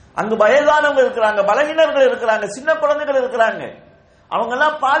 அங்கு வயதானவங்க இருக்கிறாங்க, பலவீனர்கள் இருக்கிறாங்க, சின்ன குழந்தைகள் இருக்கிறாங்க, அவங்க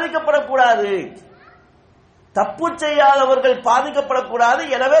எல்லாம் பாதிக்கப்படக்கூடாது, தப்பு செய்யாதவர்கள் பாதிக்கப்படக்கூடாது.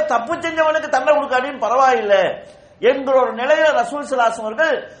 எனவே தப்பு செஞ்சவனுக்கு தண்டனை கொடுக்காட்டியும் பரவாயில்லை என்கிற ஒரு நிலையில ரசூல் ஸல்லல்லாஹு அலைஹி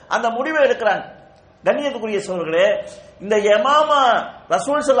அவர்கள் அந்த முடிவை எடுக்கிறாங்க. கண்ணியத்துக்குரிய சோழர்களே, இந்த யமாமா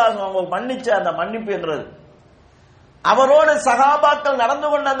ரசூல் ஸல்லல்லாஹு அலைஹி அவங்க மன்னிச்ச அந்த மன்னிப்பு என்கிறது, அவரோடு சஹாபாக்கள் நடந்து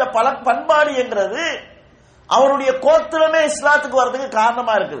கொண்ட அந்த பண்பாடு என்கிறது அவருடைய கோத்திரமே இஸ்லாத்துக்கு வர்றதுக்கு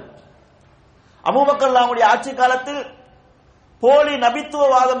காரணமா இருக்குது. அபூபக்கர் அவங்களுடைய ஆட்சி காலத்தில் போலி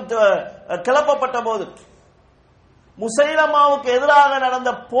நபித்துவவாதம் கிளப்பப்பட்ட போது முசைலமாவுக்கு எதிராக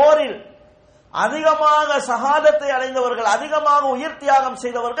நடந்த போரில் அதிகமாக ஷஹாதத்தை அடைந்தவர்கள், அதிகமாக உயிர் தியாகம்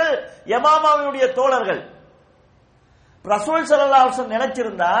செய்தவர்கள் யமாமாவுடைய தோழர்கள். ரசூல் ஸல்லல்லாஹு அலைஹி வஸல்லம்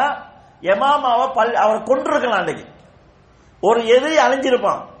நினைச்சிருந்தா யமாமாவை அவர் கொன்றிருக்கலாம், அன்றைக்கு ஒரு எதிரி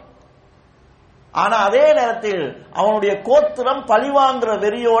அழிஞ்சிருப்பான். ஆனா அதே நேரத்தில் அவனுடைய கோத்திரம் பழிவாங்குற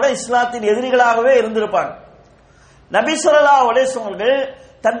வெறியோட இஸ்லாத்தின் எதிரிகளாகவே இருந்திருப்பாங்க. நபி ஸல்லல்லாஹு அலைஹி வஸல்லம்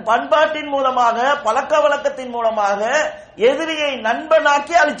தன் பண்பாட்டின் மூலமாக, பழக்க வழக்கத்தின் மூலமாக எதிரியை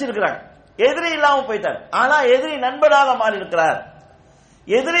நண்பனாக்கி அழிச்சிருக்கிறாங்க. எதிரி இல்லாம போயிட்டார், ஆனா எதிரி நண்பனாக மாறி இருக்கிறார்.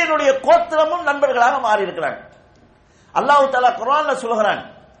 எதிரியினுடைய கோத்திரமும் நண்பர்களாக மாறி இருக்கிறாங்க. அல்லாஹ் தஆலா குர்ஆன்ல சொல்கிறான்,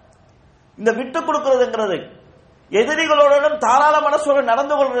 இந்த விட்டு கொடுக்கிறதுங்கிறது, எதிரிகளுடன் தாராள மனசோடு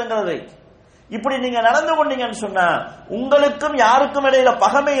நடந்து கொள்றதுங்கிறது, இப்படி நீங்க நடந்து கொண்டீங்கன்னு சொன்னா உங்களுக்கும் யாருக்கும் இடையில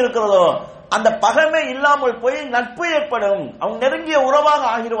பகைமை இருக்கிறதோ அந்த பகைமை இல்லாமல் போய் நட்பு ஏற்படும், அவங்க நெருங்கிய உறவாக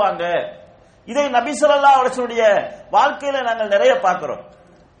ஆகிடுவாங்க. இதை நபி ஸல்லல்லாஹு அலைஹி வஸல்லம் வாழ்க்கையில நாங்கள் நிறைய பார்க்கிறோம்.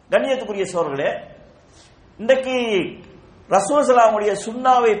 கண்ணியத்துக்குரிய சோர்களே, இன்றைக்கு ரசூல் ஸல்லல்லாஹு அலைஹி வஸல்லம்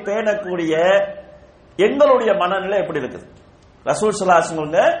சுன்னாவை பேணக்கூடிய எங்களுடைய மனநிலை எப்படி இருக்குது? ரசூல் ஸல்லல்லாஹு அலைஹி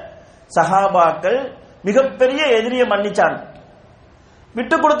வஸல்லம் சஹாபாக்கள் மிகப்பெரிய எதிரியை மன்னிச்சாங்க,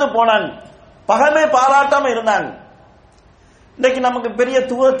 விட்டு கொடுத்து போனாங்க, பகைமை பாராட்டாம இருந்தாங்க. இன்னைக்கு நமக்கு பெரிய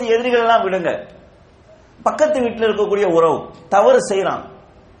தூரத்து எதிரிகள் எல்லாம் விடுங்க, பக்கத்து வீட்டில் இருக்கக்கூடிய உறவு தவறு செய்யறான்,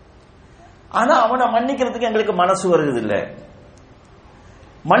 ஆனா அவனை மன்னிக்கிறதுக்கு எங்களுக்கு மனசு வருது இல்ல.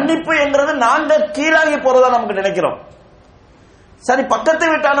 மன்னிப்பு என்கிறது நாங்க கீழாகி போறதா நமக்கு நினைக்கிறோம். சரி, பக்கத்து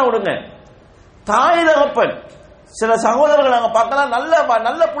வீட்டான விடுங்க, தாய் தகப்பன் சில சகோதரர்கள் நாங்க பார்க்கலாம், நல்ல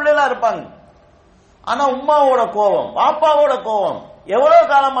நல்ல பிள்ளைகளா இருப்பாங்க, ஆனா உம்மாவோட கோபம், பாப்பாவோட கோபம், எவ்வளவு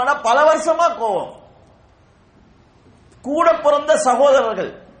காலமான பல வருஷமா கோபம். கூட பிறந்த சகோதரர்கள்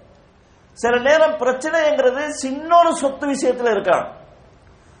சில நேரம் பிரச்சனைங்கிறது சின்னொரு சொத்து விஷயத்துல இருக்கான்,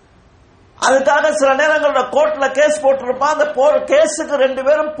 அதுக்காக சில நேரங்களோட கோர்ட்ல கேஸ் போட்டிருப்பான், அந்த கேஸுக்கு 2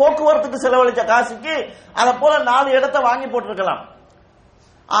 பேரும் போக்குவரத்துக்கு செலவழிச்ச காசுக்கு அதை போல 4 இடத்தை வாங்கி போட்டிருக்கலாம்.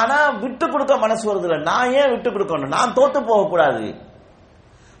 ஆனா விட்டு கொடுக்க மனசு வருது இல்ல. நான் ஏன் விட்டு கொடுக்கணும்? நான் தோத்து போக கூடாது.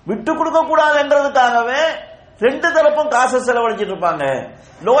 விட்டு கொடுக்க கூடாதுன்றதுக்காகவே 2 தரப்பும் காசை செலவழிச்சிட்டு இருப்பாங்க.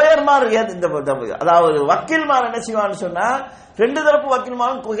 லோயர்மார், அதாவது வக்கீல்மார் என்ன செய்வான்னு சொன்னா 2 தரப்பு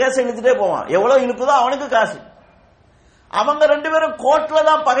வக்கீல்மாரும் கேஸ் இழுத்துட்டே போவான், எவ்வளவு இழுக்குதோ அவனுக்கு காசு. அவங்க 2 பேரும் கோர்ட்ல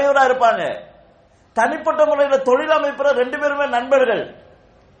தான் பகைவரா இருப்பாங்க. தனிப்பட்ட முறையில் தொழில் அமைப்புற 2 பேருமே நண்பர்கள்,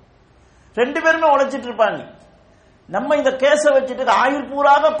 2 பேருமே உழைச்சிட்டு இருப்பாங்க. நம்ம இந்த கேஸை வச்சுட்டு ஆயுள்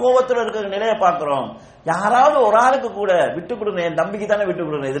பூராக கோபத்தில் இருக்கிற நிலையை பார்க்கிறோம். யாராவது ஒரு ஆளுக்கு கூட விட்டு கொடுங்க, என் தம்பிக்கு தானே விட்டு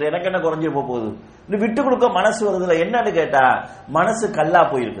கொடுங்க, இதுல எனக்கு என்ன குறைஞ்சி போகுது, இந்த விட்டு கொடுக்க மனசு வருதுல. என்னன்னு கேட்டா மனசு கல்லா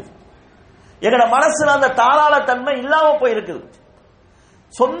போயிருக்குது, எங்கட மனசுல அந்த தாராள தன்மை இல்லாம போயிருக்குது.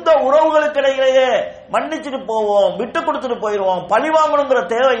 சொந்த உறவுகளுக்கு இடையிலேயே மன்னிச்சுட்டு போவோம், விட்டு கொடுத்துட்டு போயிருவோம், பழி வாங்கணுங்கிற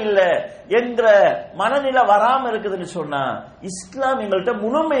தேவை இல்லை என்ற மனநிலை வராம இருக்குதுன்னு சொன்னா இஸ்லாம் எங்கள்கிட்ட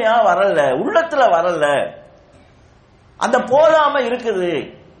முழுமையா வரல, உள்ளத்துல வரல, அந்த போதாம இருக்குது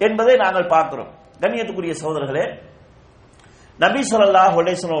என்பதை நாங்கள் பார்க்கிறோம். கண்ணியத்துக்குரிய சகோதரர்களே, நபி ஸல்லல்லாஹு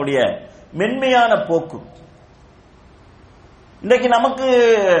அலைஹி வஸல்லம் மென்மையான போக்கு இன்றைக்கு நமக்கு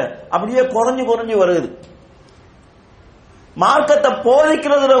அப்படியே குறைஞ்சு வருது. மார்க்கத்தை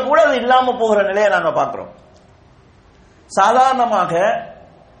போதிக்கிறதுல கூட அது இல்லாம போகிற நிலையை நாங்க பார்க்கிறோம். சாதாரணமாக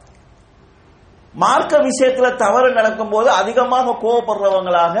மார்க்க விஷயத்துல தவறு நடக்கும் போது அதிகமாக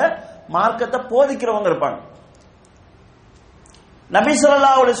கோபப்படுறவங்களாக மார்க்கத்தை போதிக்கிறவங்க இருப்பாங்க. நபி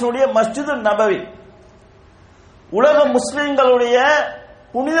ஸல்லல்லாஹு அலைஹி வஸல்லம் மஸ்ஜிது நபவி உலக முஸ்லிம்களுடைய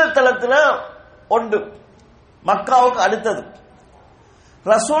புனித தலத்துல ஒன்று, மக்காவுக்கு அடுத்தது.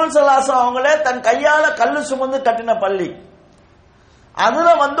 ரசூல் ஸல்லல்லாஹு அலைஹி வஸல்லம் அவங்களே தன் கையால கல்லு சுமந்து கட்டின பள்ளி, அதுல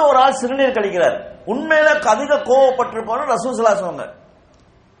ஒரு ஆள் சிறுநீர் கழிக்கிறார். உண்மையில அதிக கோவப்பட்டிருப்போம் ரசூல் ஸல்லல்லாஹு அலைஹி வஸல்லம்.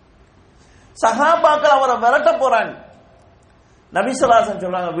 சஹாபாக்கள் அவரை விரட்ட போறாங்க. நபி ஸல்லல்லாஹு அலைஹி வஸல்லம்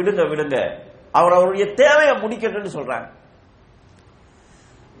சொல்றாங்க, விடுங்க, அவருடைய தேவையை முடிக்கட்டும்னு சொல்றாங்க.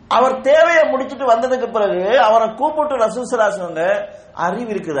 அவர் தேவையை முடிச்சிட்டு வந்ததுக்கு பிறகு அவரை கூப்பிட்டு ரசூல் ஸல்லல்லாஹு அலைஹி வஸல்லம்,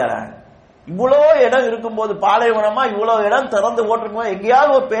 அறிவு இருக்குதாரா, இவ்வளோ இடம் இருக்கும்போது பாலைவனமா இவ்வளவு இடம் திறந்து போட்டிருக்கும்,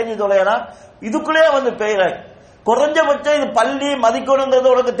 எங்கேயாவது ஒரு பேஞ்சு தொலையலாம், இதுக்குள்ளே பெய்யற, குறைஞ்சபட்சம் இது பள்ளி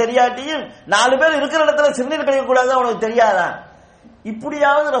மதிக்கணுங்கிறது உனக்கு தெரியாட்டியும் 4 பேர் இருக்கிற இடத்துல சிறுநீர் கழிக்க கூடாது உனக்கு தெரியாதா?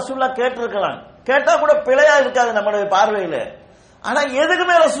 இப்படியாவது ரசூல்லா கேட்டிருக்கலாம், கேட்டா கூட பிழையா இருக்காது நம்மளுடைய பார்வையில. ஆனா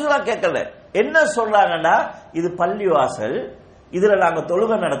எதுக்குமே ரசூல்லா கேட்கல. என்ன சொல்றாங்கன்னா, இது பள்ளி வாசல், இதுல நாங்க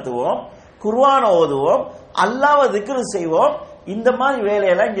தொழுகை நடத்துவோம், குர்ஆன் ஓதுவோம், அல்லாஹ்வை திக்ர் செய்வோம், இந்த மாதிரி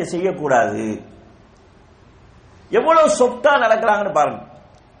வேலையெல்லாம் இங்க செய்யக்கூடாது. எவ்வளவு சொப்டா நடக்கிறாங்கன்னு பாருங்க.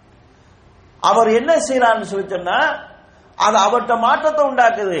 அவர் என்ன செய்யறான்னு சொல்லி சொன்னா அது அவர்கிட்ட மாற்றத்தை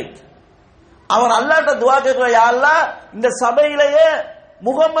உண்டாக்குது. அவர் அல்லாஹ்ட்ட துஆ கேட்கிற, யா அல்லாஹ் இந்த சபையிலேயே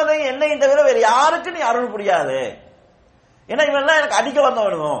முகம்மதை என்னையும் தவிர வேற யாருக்கு நீ அருள் புரியாது, ஏன்னா இவெல்லாம் எனக்கு அடிக்க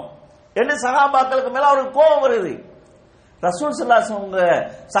வந்தவனும் என்று சஹாபாக்களுக்கு மேல அவருக்கு கோபம் வருது. ரசூல் ஸல்லல்லாஹு அலைஹி வஸல்லம்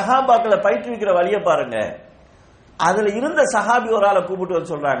சஹாபாக்களை பயிற்றுவிக்கிற வழியை பாருங்க. அதுல இருந்த சஹாபி ஒரு ஆளை கூப்பிட்டு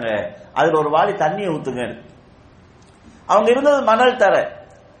வந்து சொல்றாங்க, அதுல ஒரு வாளி தண்ணியை ஊத்துங்க. அவங்க இருந்தது மணல் தர,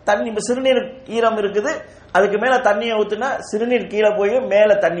 தண்ணி சிறுநீர் ஈரம் இருக்குது, அதுக்கு மேல தண்ணியை ஊத்துனா சிறுநீர் கீழே போய் மேல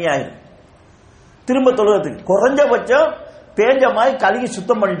தண்ணி ஆயிரும். திரும்ப தொழுவதுக்கு குறைஞ்சபட்சம் பேஞ்ச மாதிரி கழுகி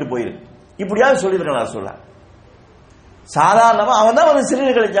சுத்தம் பண்ணிட்டு போயிரு, இப்படியாவது சொல்லியிருக்கலாம் சொல்ல. சாதாரணமா அவன் தான்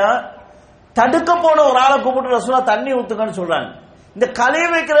சிறுநீர் கழிச்சான், தடுக்க போன ஒரு ஆளை கூப்பிட்டு ரசூலா தண்ணி ஊத்துங்கன்னு சொல்றாங்க. இந்த கழுவி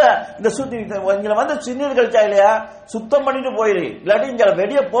வைக்கிற இந்த சுத்தி இங்க வந்து சின்னீர் கழிச்சா இல்லையா, சுத்தம் பண்ணிட்டு போயிரு, இல்லாட்டி இங்க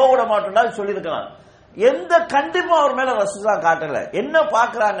வெளியே போக விட மாட்டோம்னா சொல்லியிருக்கலாம். எந்த கண்டிப்பா அவர் மேல ரசூலுல்லாஹ் காட்டல. என்ன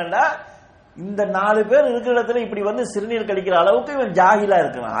பாக்குறாங்கன்னா, இந்த 4 பேர் இருக்கிற இடத்துல இப்படி வந்து சிறுநீர் கழிக்கிற அளவுக்கு இவன் ஜாகிலா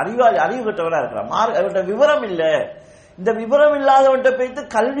இருக்கிறான், அறிவு கட்டவனா இருக்கிறான், அவர்கிட்ட விவரம் இல்ல. இந்த விவரம் இல்லாதவன்கிட்ட போயிட்டு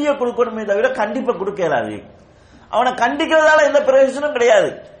கல்வியை கொடுக்கணுமே தவிர கண்டிப்பா கொடுக்க இயலாது. அவனை கண்டிக்கிறதால எந்த பிரயோஜனம் கிடையாது.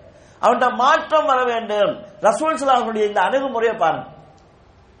 அவன்கிட்ட மாற்றம் வர வேண்டும். ரசூல் ஸல்லல்லாஹு அலைஹி இந்த அணுகுமுறையை பாருங்க.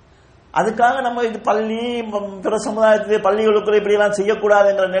 அதுக்காக நம்ம இது பள்ளி பிற சமுதாயத்திலே பள்ளிகளுக்குள்ள இப்படி எல்லாம்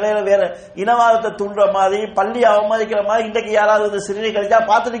செய்யக்கூடாதுங்கிற நிலையில வேற இனவாதத்தை தூண்டுற மாதிரி, பள்ளி அவமதிக்கிற மாதிரி இன்றைக்கு யாராவது சிறுநீர் கழிச்சா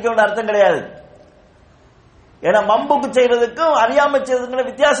பார்த்து நிற்க வேண்டிய அர்த்தம் கிடையாது. ஏன்னா மம்புக்கு செய்யறதுக்கும் அறியாம செய்யறதுக்கு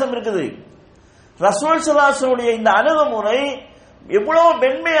வித்தியாசம் இருக்குது. ரசூல் ஸல்லல்லாஹு அலைஹி இந்த அணுகுமுறை எவ்வளவு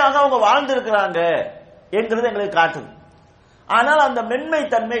மென்மையாக அவங்க வாழ்ந்திருக்கிறாங்க என்கிறது எங்களுக்கு காட்டுது. ஆனால் அந்த மென்மை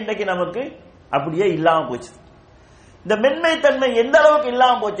தன்மை இன்றைக்கு நமக்கு அப்படியே இல்லாம போச்சு. இந்த மென்மை தன்மை எந்த அளவுக்கு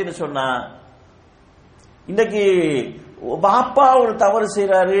இல்லாம போச்சுன்னு சொன்னா, இன்னைக்கு பாப்பா ஒரு தவறு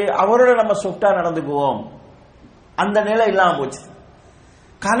செய்யறாரு, அவரோட நம்ம சொட்டா நடந்துக்குவோம், அந்த நிலை இல்லாம போச்சு.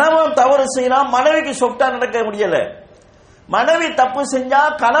 கணவன் தவறு செய்யலாம், மனைவிக்கு சொட்டா நடக்க முடியல. மனைவி தப்பு செஞ்சா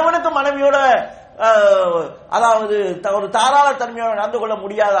கணவனுக்கு மனைவியோட அதாவது ஒரு தாராள தன்மையோட நடந்து கொள்ள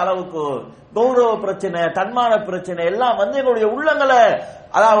முடியாத அளவுக்கு கௌரவ பிரச்சனை, தன்மான பிரச்சனை எல்லாம் வந்து எங்களுடைய உள்ளங்களை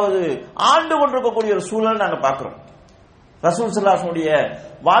அதாவது ஆண்டு கொண்டிருக்கக்கூடிய ஒரு சூழல் நாங்க பார்க்கிறோம். ரசூல் ஸல்லல்லாஹு அலைஹி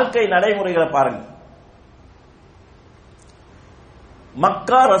வாழ்க்கை நடைமுறைகளை பாருங்க.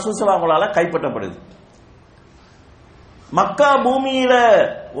 மக்கா ரசூல் ஸல்லல்லாஹு அலைஹி கைப்பற்றப்படுது. மக்கா பூமியில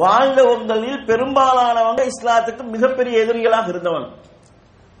வாழ்ந்தவங்களில் பெரும்பாலானவங்க இஸ்லாத்துக்கு மிகப்பெரிய எதிரிகளாக இருந்தவங்க,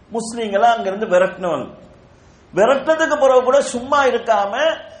 முஸ்லீம்களை அங்கிருந்து விரட்டினவங்க. விரட்டினதுக்கு பிறகு கூட சும்மா இருக்காம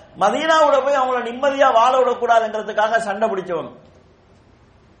மதீனாவோட போய் அவங்கள நிம்மதியா வாழ விடக்கூடாதுங்கிறதுக்காக சண்டை பிடிச்சவங்க.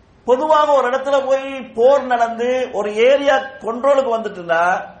 பொதுவாக ஒரு இடத்துல போய் போர் நடந்து ஒரு ஏரியா கண்ட்ரோலுக்கு வந்துட்டுனா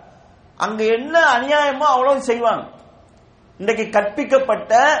அங்க என்ன அநியாயமோ அவ்வளவு செய்வாங்க. இன்றைக்கு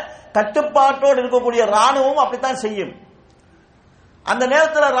கற்பிக்கப்பட்ட கட்டுப்பாட்டோடு இருக்கக்கூடிய ராணுவம் அப்படித்தான் செய்யும். அந்த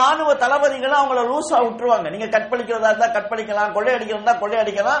நேரத்தில் ராணுவ தளபதிகள் அவங்கள லூசா விட்டுருவாங்க. நீங்க கற்பழிக்கிறதா இருந்தா கற்பழிக்கலாம், கொள்ளையடிக்கிறதா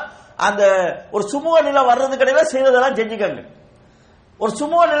கொள்ளையடிக்கலாம். அந்த ஒரு சுமூக நிலை வர்றது கிடையாது, செய்யறதெல்லாம் செஞ்சுக்கங்க. ஒரு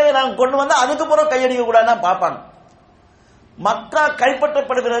சுமூக நிலையை நாங்க கொண்டு வந்தா அதுக்கு பிறகு கையடிக்க கூடாதுன்னு பார்ப்பாங்க. மக்கா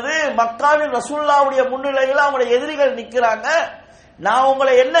கைப்பற்றப்படுகிறது. மக்காவில் ரசூலுல்லாஹ்வுடைய முன்னிலையில் அவங்களுடைய எதிரிகள் நிக்கிறாங்க. நான்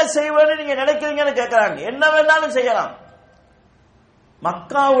உங்களை என்ன செய்வேன்னு நீங்க நினைக்கிறீங்கன்னு கேட்கிறாங்க. என்ன வேணாலும் செய்யலாம்.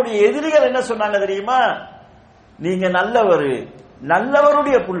 மக்காவுடைய எதிரிகள் என்ன சொன்னாங்க தெரியுமா? நீங்க நல்லவரு,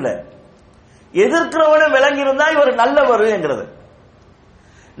 நல்லவருடைய புள்ள, எதிர்க்கிறவன விளங்கி இருந்தா இவர் நல்லவரு என்கிறது.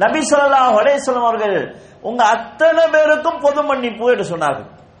 நபி ஸல்லல்லாஹு அலைஹி வஸல்லம் அவர்கள் உங்க அத்தனை பேருக்கும் பொது மன்னிப்பு என்று சொன்னார்கள்.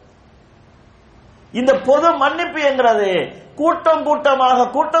 இந்த பொது மன்னிப்பு என்கிறது கூட்டம்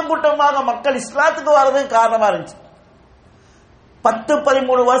கூட்டமாக மக்கள் இஸ்லாத்துக்கு வர்றதுக்கு காரணமா இருந்துச்சு.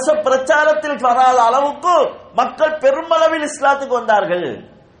 10-13 வருஷம் பிரச்சாரத்தில் வராத அளவுக்கு மக்கள் பெருமளவில் இஸ்லாத்துக்கு வந்தார்கள்.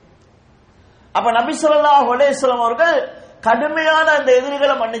 அப்ப நபி ஸல்லல்லாஹு அலைஹி வஸல்லம் அவர்கள் கடுமையான அந்த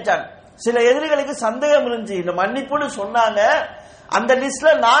எதிரிகளை மன்னிச்சாங்க. சில எதிரிகளுக்கு சந்தேகம் இருந்துச்சு. இந்த மன்னிப்புன்னு சொன்னாங்க, அந்த லிஸ்ட்ல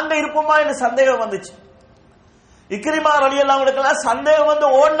நாங்க இருப்போமா என்று சந்தேகம் வந்துச்சு. இக்ரிமா ரலியல்லாஹு அன்ஹு சந்தேகம் வந்து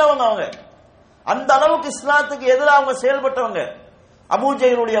ஓடினவங்க. அவங்க அந்த அளவுக்கு இஸ்லாத்துக்கு எதிராக அவங்க செயல்பட்டவங்க.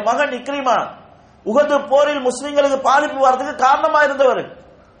 அபூஜஹலுடைய மகன் இக்ரிமா உஹது போரில் முஸ்லிம்களுக்கு பாதிப்பு வரதுக்கு காரணமா இருந்தவர்.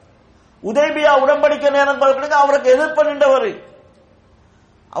 உதைபியா உடன்படிக்கை நேரங்களுக்கு அவருக்கு எதிர்ப்பு நின்றவர்.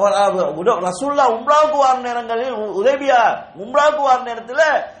 அவர் ரசூலுல்லாஹ் உம்ராவுக்கு வார நேரங்களில் உதைபியா உம்ராவுக்கு வார நேரத்தில்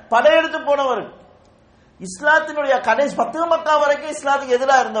படையெடுத்து போனவர். இஸ்லாத்தினுடைய கடைசி 10 மக்கா வரைக்கும் இஸ்லாத்துக்கு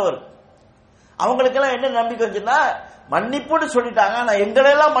எதிராக இருந்தவர். அவங்களுக்கு எல்லாம் என்ன நம்பிக்கை வந்துச்சுன்னா, மன்னிப்புன்னு சொல்லிட்டாங்க, ஆனா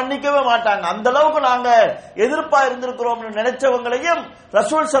எங்களெல்லாம் மன்னிக்கவே மாட்டாங்க, அந்த அளவுக்கு நாங்க எதிர்ப்பா இருந்திருக்கிறோம் நினைச்சவங்களையும்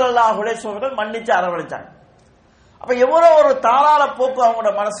ரசூல் ஸல்லல்லாஹு அலைஹி வஸல்லம் மன்னிச்சு அரவணைச்சாங்க. அப்ப எவ்வளவு ஒரு தாராள போக்கு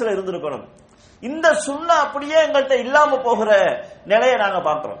அவங்களோட மனசுல இருந்திருக்கணும். இந்த சுன்னா அப்படியே எங்கள்கிட்ட இல்லாம போகிற நிலையை நாங்க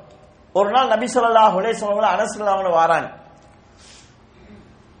பார்க்கிறோம். ஒரு நாள் நபி ஸல்லல்லாஹு அலைஹி வஸல்லம் அனஸ் ரலியல்லாஹு வாராங்க.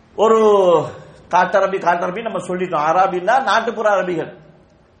 ஒரு காட்டரபி நம்ம சொல்லிட்டோம். அராபின்னா நாட்டுப்புற அரபிகள்.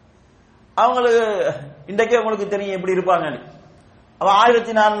 அவங்களுக்கு இன்றைக்கே உங்களுக்கு தெரியும் எப்படி இருப்பாங்க. அவ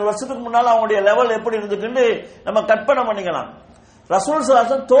 1400 வருஷத்துக்கு முன்னால அவங்களுடைய லெவல் எப்படி இருந்துட்டு நம்ம கற்பனை பண்ணிக்கலாம். ரசூல் ஸல்லல்லாஹு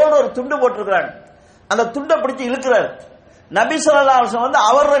அலைஹி வஸல்லம் தோடு ஒரு துண்டு போட்டிருக்கிறாங்க. அந்த துண்டை பிடிச்சு இழுக்கிறார். நபி ஸல்லல்லாஹு அலைஹி வஸல்லம் வந்து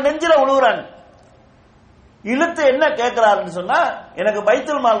அவரோட நெஞ்சில விழுகுறாங்க. இழுத்து என்ன கேட்கிறாருன்னு சொன்னா, எனக்கு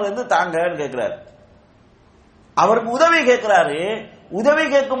பைத்துல் மால்ல இருந்து தாங்கன்னு கேட்கிறாரு. அவருக்கு உதவி கேட்கிறாரு. உதவி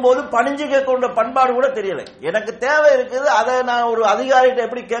கேட்கும் போது பணிஞ்சு கேட்க பண்பாடு கூட தெரியல. எனக்கு தேவை இருக்குது, அதை நான் ஒரு அதிகாரிகிட்ட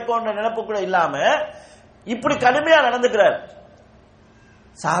எப்படி கேட்கணும்னு நினைப்பு கூட இல்லாம இப்படி கடுமையா நடந்துக்கிறார்.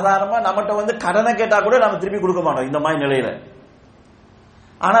 சாதாரணமா நம்மகிட்ட வந்து கடனை கேட்டா கூட நம்ம திருப்பி கொடுக்க மாட்டோம் இந்த மாதிரி நிலையில.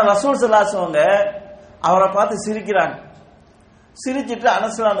 ஆனா ரசூல் ஸல்லல்லாஹு அலைஹி வஸல்லம் அவரை பார்த்து சிரிக்கிறாங்க. சிரிச்சிட்டு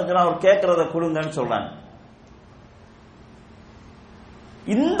அனஸ்லானுக்கு அவர் கேட்கறத கொடுங்கன்னு சொல்றாங்க.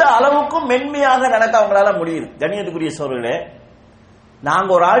 இந்த அளவுக்கும் மென்மையாக நடக்க அவங்களால முடியுது. கண்ணியத்துக்குரிய சோழர்களே, நாங்க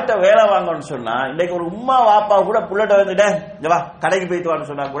ஒரு ஆள்கிட்ட வேலை வாங்கணும்னு சொன்னா, இன்னைக்கு ஒரு உம்மா வாப்பா கூட புள்ளட்ட வந்துட்ட இங்க வா கடைக்கு போயிட்டு வான்னு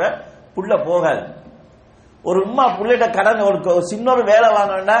சொன்னா கூட புள்ள போகாது. ஒரு உம்மா புள்ளிட்ட கடன் ஒரு சின்னொரு வேலை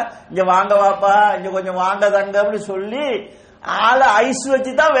வாங்கணும்னா இங்க வாங்க வாப்பா, இங்க கொஞ்சம் வாங்க தங்க அப்படின்னு சொல்லி ஆளை ஐஸ்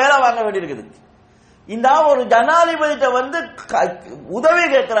வச்சு தான் வேலை வாங்க வேண்டியிருக்குது. இந்த ஒரு ஜனாதிபதிட்ட வந்து உதவி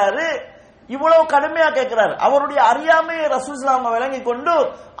கேட்கிறாரு, இவ்வளவு கடுமையா கேட்கிறாரு. அவருடைய அறியாமையை ரசூலுல்லாஹ் அவங்க விளங்கி கொண்டு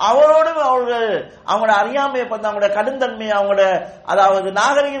அவரோடு அவங்களோட அறியாமையை பார்த்து அவங்களோட கடுந்தன்மையை அவங்களோட அதாவது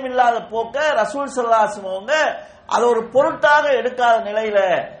நாகரிகம் இல்லாத போக்க ரசூல் ஸல்லல்லாஹு அலைஹி வஸல்லம் அவங்க அதை ஒரு பொருட்டாக எடுக்காத நிலையில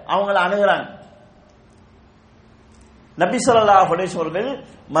அவங்களை அணுகிறாங்க. நபி ஸல்லல்லாஹு அலைஹி வஸல்லம் அவர்கள்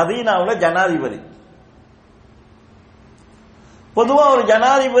மதீனாவுல ஜனாதிபதி. பொதுவா ஒரு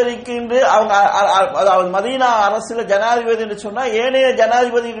ஜனாதிபதிக்கு அவங்க அதாவது மதீனா அரசுல ஜனாதிபதி என்று சொன்னா ஏனைய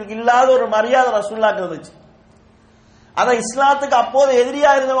ஜனாதிபதிகளுக்கு இல்லாத ஒரு மரியாதை ரசூலுல்லாஹ்க்கு இருந்துச்சு. அதை இஸ்லாத்துக்கு அப்போது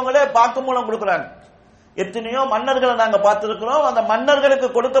எதிரியா இருந்தவங்களே பாக்கு மூலம் கொடுக்குறாங்க. எத்தனையோ மன்னர்களை நாங்க பார்த்திருக்கிறோம். அந்த மன்னர்களுக்கு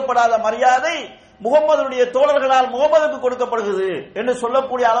கொடுக்கப்படாத மரியாதை முகமதுடைய தோழர்களால் முகமதுக்கு கொடுக்கப்படுகிறது என்று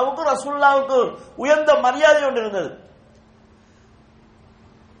சொல்லக்கூடிய அளவுக்கு ரசூலுல்லாஹ்வுக்கு உயர்ந்த மரியாதை ஒன்று இருந்தது.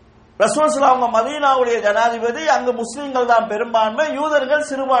 ரசூல் ஸல்லல்லாஹு அவங்க மதீனாவுடைய ஜனாதிபதி. அங்கு முஸ்லிம்கள் தான் பெரும்பான்மை, யூதர்கள்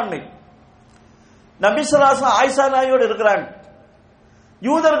சிறுபான்மை. நபி ஸல்லல்லாஹு அலைஹி வஸல்லம் ஆயிஷா நாயியோடு இருக்கிறாங்க.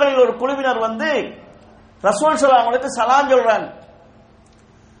 யூதர்களில் ஒரு குழுவினர் வந்து ரசூல் ஸல்லல்லாஹு அவங்களுக்கு சலாம் சொல்றாங்க.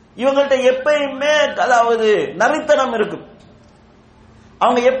 இவங்கள்ட்ட எப்பயுமே அதாவது நரித்தனம் இருக்கும்.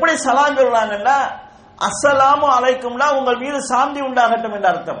 அவங்க எப்படி சலாம் சொல்றாங்கன்னா அஸ்ஸலாமு அலைக்கும்னா உங்கள் மீது சாந்தி உண்டாகட்டும் என்ற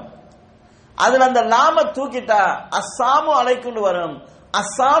அர்த்தம். அதுல அந்த லாம தூக்கிட்டா அஸ்ஸாமு அலைக்கும்னு வரும்.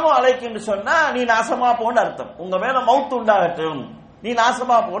 அஸ்ஸாமு அலைக்கும்னு சொன்னா நீ நாசமா போன்னு அர்த்தம். உங்க மேல மௌத் உண்டாகட்டும், நீ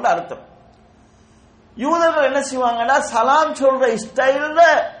நாசமா போன்னு அர்த்தம். யூதர்கள் என்ன செய்வாங்கன்னா சலாம் சொல்ற ஸ்டைல்ல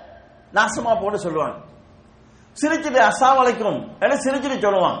நாசமா போன்னு சொல்லுவாங்க. சிரிச்சுட்டு அஸ்ஸாமு அலைக்கும் சிரிச்சுட்டு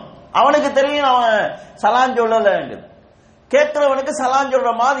சொல்லுவான். அவனுக்கு தெரியும் அவன் சலாம் சொல்லல. கேட்கிறவனுக்கு சலாம்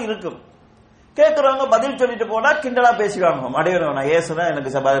சொல்ற மாதிரி இருக்கும். கேட்கிறவங்க பதில் சொல்லிட்டு போனா கிண்டலா பேசுவாங்க. அடையணும் நான் ஏசுனா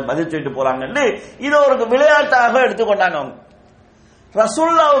எனக்கு பதில் சொல்லிட்டு போறாங்கன்னு இதை ஒரு விளையாட்டாக எடுத்துக்கொண்டாங்க. அவங்க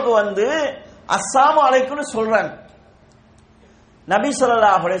ரசூலுல்லாஹ்வுக்கு வந்து அஸ்ஸாமு அலைக்கும்னு சொல்றாங்க. நபி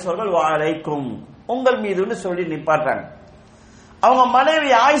ஸல்லல்லாஹு அலைஹி வஸல்லம் வ அலைக்கும் உங்கள் மீதுன்னு சொல்லி நிப்பாட்டாங்க. அவங்க மனைவி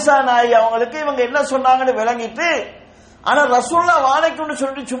ஆயிஷா நாயகி அவங்களுக்கு இவங்க என்ன சொன்னாங்கன்னு விளங்கிட்டு, ஆனா ரசூலுல்லாஹ் வாழைக்கும்னு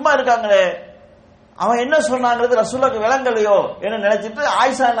சொல்லிட்டு சும்மா இருக்காங்களே, அவன் என்ன சொன்னாங்கிறது ரசூலுல்லாஹ்க்கு விளங்கலையோ என்று நினைச்சிட்டு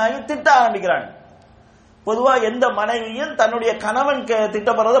ஆயிஷா நாயகி திட்ட ஆரம்பிக்கிறாங்க. பொதுவா எந்த மனைவியும் தன்னுடைய கணவன்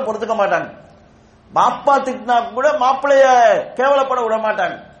திட்டப்படுறதை பொறுத்துக்க மாட்டாங்க. பாப்பா திட்டினா கூட மாப்பிளைய கேவலப்பட விட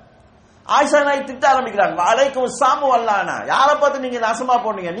மாட்டாங்க. ஆயிஷா நாயகி திட்ட ஆரம்பிக்கிறாங்க. அலைக்கும் சாமு வல்லானா, யாரை பார்த்து நீங்க நாசமா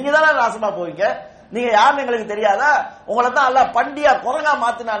போனீங்க, நீங்க தானே நாசமா போவீங்க, நீங்க யாருன்னு எங்களுக்கு தெரியாதா, உங்களை தான் அல்லாஹ் பண்டியா குரங்கா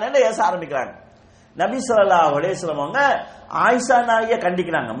மாத்தினான்னு ஏச ஆரம்பிக்கிறாங்க. நபி ஸல்லல்லாஹு அலைஹி வஸல்லம் அவங்க ஆயிஷா நாயகியை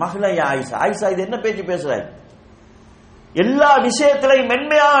கண்டிக்கிறாங்க. மகளே ஆயிஷா, ஆயிஷா இது என்ன பேச்சு பேசுறாய், எல்லா விஷயத்திலையும்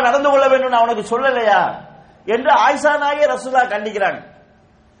மென்மையாக நடந்து கொள்ள வேண்டும் அவனுக்கு சொல்லலையா என்று ஆயிஷா நாயகியை ரசூலுல்லாஹ் கண்டிக்கிறாங்க.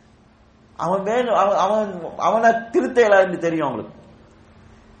 அவனை திருத்தல தெரியும் அவங்களுக்கு,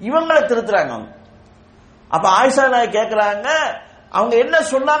 இவங்களை திருத்துறாங்க அவங்க. அப்ப ஆயிஷா நாயகி கேட்கிறாங்க, அவங்க என்ன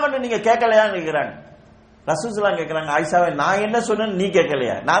சொன்னாங்கன்னு நீங்க கேட்கலையான்னு கேட்கிறாங்க. ரசூலுல்லாஹ் கேட்கிறாங்க, ஆயிஷாவை நான் என்ன சொன்னேன்னு நீ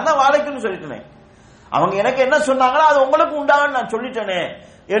கேட்கலையா, நான் தான் வாழைக்குன்னு சொல்லிட்டேனே, அவங்க எனக்கு என்ன சொன்னாங்களோ அது உங்களுக்கு உண்டாகன்னு நான் சொல்லிட்டேனே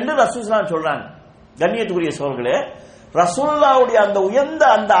என்று ரசூலுல்லாஹ் சொல்றாங்க. கண்ணியத்துக்குரிய சோழர்களே, ரசூலுல்லாஹ்வுடைய அந்த உயர்ந்த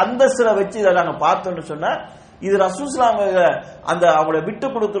அந்த அந்தஸ்துல வச்சு இதை நாங்க பார்த்தோம்னு சொன்னா, இது ரசூலுல்லாஹ் அந்த அவங்கள விட்டு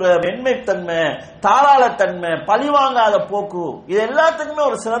கொடுக்கிற மென்மைத்தன்மை, தாராளத்தன்மை, பழிவாங்காத போக்கு, இது எல்லாத்துக்குமே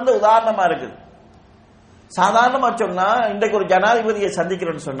ஒரு சிறந்த உதாரணமா இருக்குது. சாதாரணமா சொன்னா இன்றைக்கு ஒரு ஜனாதிபதியை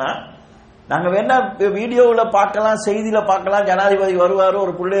சந்திக்கிறேன்னு சொன்னா நாங்க வேணா வீடியோவில் பார்க்கலாம், செய்தியில பார்க்கலாம், ஜனாதிபதி வருவாரு,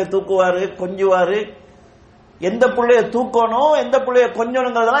 ஒரு புள்ளைய தூக்குவாரு, கொஞ்சுவாரு. எந்த புள்ளைய தூக்கணும் எந்த புள்ளைய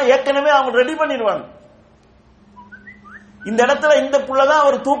கொஞ்சணுங்கிறதெல்லாம் ஏற்கனவே அவங்க ரெடி பண்ணிடுவாங்க. இந்த இடத்துல இந்த புள்ளதான்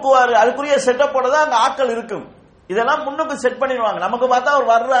அவர் தூக்குவாரு, அதுக்குரிய செட்டப்போட தான் அங்க ஆட்கள் இருக்கும். இதெல்லாம் முன்னுக்கு செட் பண்ணிடுவாங்க. நமக்கு பார்த்தா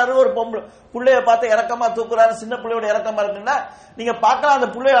அவர் வர்றாரு, ஒரு புள்ளைய பார்த்து இறக்கமா தூக்குறாரு, சின்ன பிள்ளையோட இறக்கமா இருக்குன்னா நீங்க பார்க்கலாம். அந்த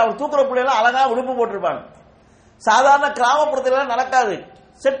புள்ளைய அவர் தூக்குற பிள்ளைலாம் அழகா உடுப்பு போட்டிருப்பாங்க. சாதாரண கிராமப்புறத்துல நடக்காது,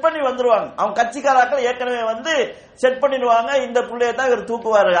 செட் பண்ணி வந்துருவாங்க. அவங்க கட்சிக்காராக்கள் ஏற்கனவே வந்து செட் பண்ணிடுவாங்க, இந்த புள்ளைய தான் இவர்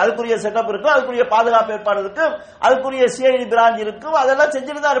தூக்குவாரு, அதுக்குரிய செட்டப் இருக்கும், அதுக்குரிய பாதுகாப்பு ஏற்பாடு இருக்கும், அதுக்குரிய சிஐடி பிரான்ச் இருக்கும், அதெல்லாம்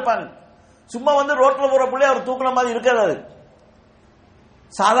செஞ்சுட்டு தான் இருப்பாங்க. சும்மா வந்து ரோட்ல போற பிள்ளை அவர் தூக்குன மாதிரி இருக்காது.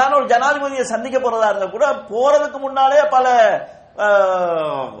 சாதாரண ஒரு ஜனாதிபதியை சந்திக்க போறதா இருந்தா கூட போறதுக்கு முன்னாலே பல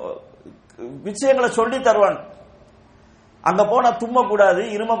விஷயங்களை சொல்லி தருவாங்க. அங்க போனா தும்ம கூடாது,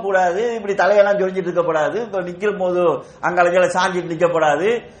 இரும கூடாது, இப்படி தலையெல்லாம் சொரிஞ்சிட்டு இருக்கப்படாது, இப்ப நிக்கிற போது அங்கே சாஞ்சிட்டு நிக்கப்படாது,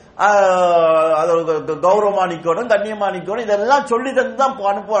 கௌரவமா நிக்கணும், கண்ணியமா நிக்கணும், இதெல்லாம் சொல்லி தந்து தான்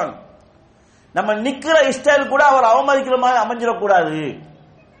அனுப்புவாங்க. நம்ம நிக்கிற ஸ்டைல் கூட அவர் அவமதிக்கிற மாதிரி அமைஞ்சிடக்கூடாது.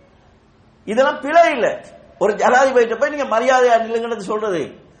 இதெல்லாம் பிழை இல்லை. ஒரு ஜனாதிபதிட்ட போய் நீங்க மரியாதையா நில்லுங்கிறது சொல்றது.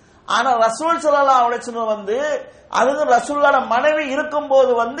 ஆனா ரசூல் ஸல்லல்லாஹு அலைஹி வஸல்லம் வந்து அதுக்கு ரசூலுல்லாஹ் மனைவி இருக்கும்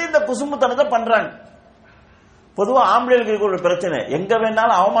போது வந்து இந்த குசுமுத்தனத்தை பண்றாங்க. பொதுவா ஆம்பளைகளுக்கு ஒரு பிரச்சனை, எங்க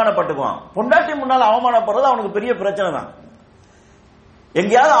வேணாலும் அவமானப்பட்டுக்குவான். பொண்டாட்டி முன்னால அவமானப்படுறது அவனுக்கு பெரிய பிரச்சனை தான்.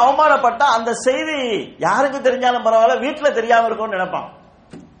 எங்கேயாவது அவமானப்பட்டா அந்த செய்தி யாருக்கு தெரிஞ்சாலும் பரவாயில்ல, வீட்டுல தெரியாம இருக்கும்னு நினைப்பான்.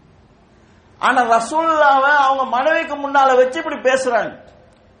 ஆனா ரசூலுல்லாஹ்வை அவங்க மனைவிக்கு முன்னால வச்சு இப்படி பேசுறாங்க.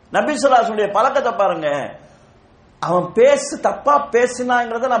 நபி ஸல்லல்லாஹு அலைஹி வஸல்லம் பழக்கத்தை பாருங்க. அவன் தப்பா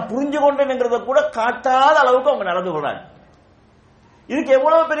பேசினாங்கிறத நான் புரிஞ்சு கொண்டேங்கிறத கூட காட்டாத அளவுக்கு அவங்க நடந்து கொள்றாங்க. இதுக்கு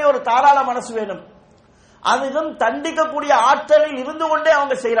எவ்வளவு பெரிய ஒரு தாராள மனசு வேணும். அதுவும் தண்டிக்கக்கூடிய ஆற்றலில் இருந்து கொண்டே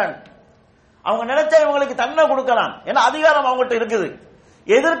அவங்க செய்யறாங்க. அவங்க நினைச்சா இவங்களுக்கு தண்டனை கொடுக்கலாம், ஏன்னா அதிகாரம் அவங்கள்ட்ட இருக்குது.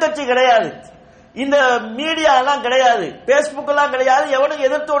 எதிர்கட்சி கிடையாது, இந்த மீடியா எல்லாம் கிடையாது, பேஸ்புக் எல்லாம் கிடையாது, எவனுக்கு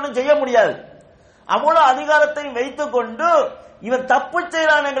எதிர்த்து ஒன்றும் செய்ய முடியாது. அவ்வளவு அதிகாரத்தை வைத்துக் கொண்டு இவன் தப்பு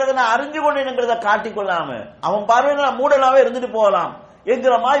செய்யறான்ங்கிறத நான் அறிஞ்சு கொண்டேங்கிறத காட்டிக்கொள்ளாம அவன் பார்வையில நான் மூடலாவே இருந்துட்டு போகலாம்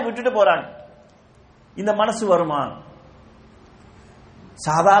என்கிற மாதிரி விட்டுட்டு போறான். இந்த மனசு வருமா?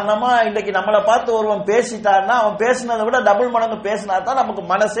 சாதாரணமா இன்னைக்கு நம்மளை பார்த்து ஒருவன் பேசிட்டான்னா அவன் பேசினதை விட டபுள் மடங்கு பேசினா தான் நமக்கு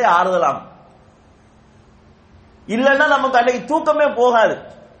மனசே ஆறுதலாம். இல்லைன்னா நமக்கு அன்னைக்கு தூக்கமே போகாது.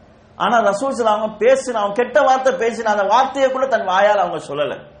 ஆனா ரசூல் ஸல்லல்லாஹு அலைஹி வஸல்லம் பேசின, அவன் கெட்ட வார்த்தை பேசின அந்த வார்த்தையை கூட தன் வாயால் அவங்க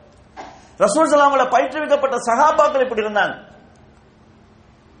சொல்லல. ரசூல் ஸல்லல்லாஹு அலைஹி வஸல்லம் பயிற்றுவிக்கப்பட்ட சஹாபாக்கள் இப்படி இருந்தாங்க.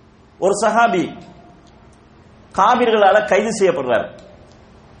 ஒரு சஹாபி காபிர்களால கைது செய்யப்படுறார்.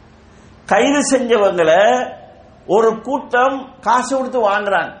 கைது செஞ்சவங்களை ஒரு கூட்டம் காசு கொடுத்து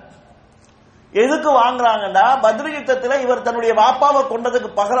வாங்குறாங்க. எதுக்கு வாங்குறாங்கன்னா, பத்ர் யுத்தத்தில் இவர் தன்னுடைய வாப்பாவை கொண்டதுக்கு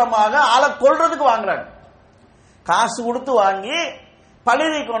பகரமாக ஆளை கொல்றதுக்கு வாங்குறாங்க. காசு கொடுத்து வாங்கி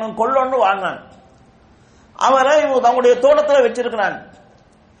பழிதீக்கணும் கொல்லணும்னு வாங்கினாங்க. அவரை தங்களுடைய தோட்டத்தில் வச்சிருக்கிறாங்க.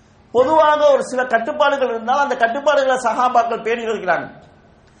 பொதுவாக ஒரு சில கட்டுப்பாடுகள் இருந்தால் அந்த கட்டுப்பாடுகளை சஹாபாக்கள் பேணி இருக்கிறாங்க.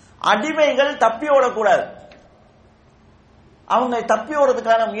 அடிமைகள் தப்பி ஓடக்கூடாது. அவங்க தப்பி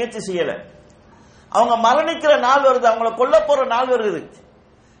ஓடுறதுக்கான முயற்சி செய்யல. அவங்க மரணிக்கிற நாள் வருது, அவங்கள கொல்ல போற நாள் வருது.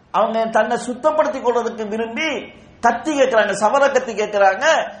 அவங்க தன்னை சுத்தப்படுத்திக் கொள்றதுக்கு விரும்பி கத்தி கேட்கிறாங்க, சவர கத்தி கேட்கிறாங்க,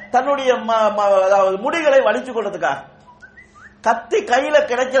 தன்னுடைய முடிகளை வலிச்சு கொள்றதுக்காக. கத்தி கையில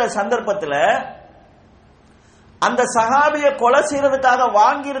கிடைக்கிற சந்தர்ப்பத்தில் அந்த சஹாபிய கொலை செய்யறதுக்காக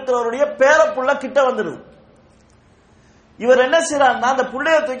வாங்கி இருக்கிறவருடைய பேரப்புள்ள கிட்ட வந்துருது. இவர் என்ன செய்யறாருன்னா அந்த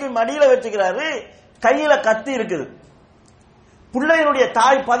புள்ளைய தூக்கி மடியில வச்சுக்கிறாரு, கையில கத்தி இருக்குது. பிள்ளையினுடைய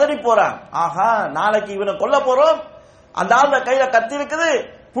தாய் பதறி போறான், ஆஹா நாளைக்கு இவனை கொல்ல போறோம், அந்த ஆளுட கையில கத்தி இருக்குது,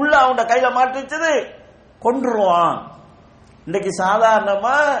 புள்ள அவன் கையில மாட்டிச்சது, கொன்றுவான். இன்னைக்கு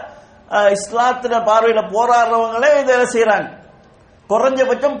சாதாரணமா இஸ்லாத்தின பார்வையில போராடுறவங்களே இதை செய்யறாங்க.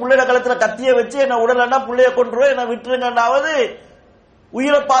 குறைஞ்சபட்சம் புள்ளைய கழுத்துல கத்திய வச்சு என்ன உடலன்னா புள்ளைய கொன்றுவோம், என்ன விட்டுருங்கன்னாவது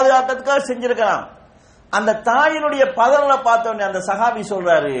உயிரை பாதுகாக்கிறதுக்காக செஞ்சிருக்கலாம். அந்த தாயினுடைய பதறலை பார்த்தோன்னே அந்த சஹாபி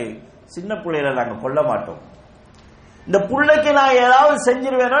சொல்றாரு, சின்ன பிள்ளைகளை நாங்க கொல்ல மாட்டோம், இந்த புள்ளைக்கு நான் ஏதாவது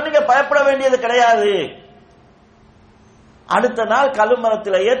செஞ்சிருவேனோ, நீங்க பயப்பட வேண்டியது கிடையாது. அடுத்த நாள்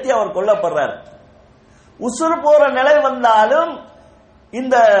கழுமரத்தில் ஏற்றி அவர் கொல்லப்படுறார். உசுறு போற நிலை வந்தாலும்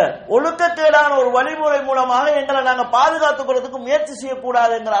இந்த ஒழுக்கக்கேடான ஒரு வழிமுறை மூலமாக எங்களை நாங்க பாதுகாத்துக் கொள்றதுக்கு முயற்சி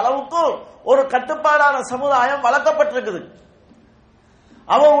செய்யக்கூடாதுங்கிற அளவுக்கு ஒரு கட்டுப்பாடான சமுதாயம் வளர்க்கப்பட்டிருக்குது.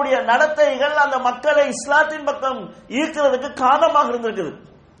 அவருடைய நடத்தைகள் அந்த மக்களை இஸ்லாத்தின் பக்கம் ஈர்க்கிறதுக்கு காரணமாக இருந்திருக்குது.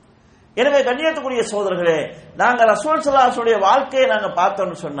 எனவே கண்ணியத்துக்குரிய சோதரர்களே, நாங்க ரசூல் ஸல்லல்லாஹு அலைஹி வஸல்லம் வாழ்க்கையை நாங்க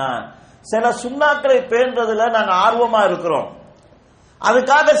பார்த்தோம்னு சொன்னா சில சுன்னாக்களை பேணுறதுல நாங்க ஆர்வமா இருக்கிறோம்.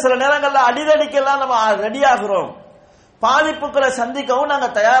 அதுக்காக சில நேரங்கள்ல அடிதடிக்கெல்லாம் நம்ம ரெடியாகிறோம், பாதிப்புகளை சந்திக்கவும் நாங்க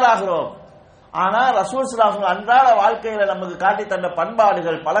தயாராகிறோம். ஆனா ரசூல் ஸல்லல்லாஹு அலைஹி வஸல்லம் அன்றாட வாழ்க்கையில நமக்கு காட்டி தந்த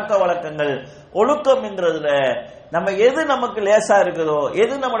பண்பாடுகள், பழக்க வழக்கங்கள், ஒழுக்கம் என்கிறதுல நம்ம எது நமக்கு லேசா இருக்குதோ,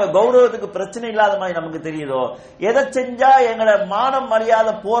 எது நம்மளோட கௌரவத்துக்கு பிரச்சனை இல்லாத மாதிரி நமக்கு தெரியுதோ, எதை செஞ்சா எங்களை மானம்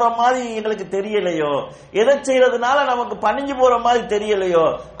மரியாதை போற மாதிரி எங்களுக்கு தெரியலையோ, எதை செய்யறதுனால நமக்கு பணிஞ்சு போற மாதிரி தெரியலையோ,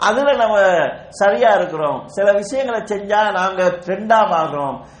 அதுல நம்ம சரியா இருக்கிறோம். சில விஷயங்களை செஞ்சா நாங்க ட்ரெண்டாம்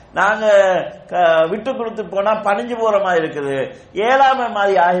ஆகிறோம், நாங்க விட்டு கொடுத்து போனா பணிஞ்சு போற மாதிரி இருக்குது, ஏழாமை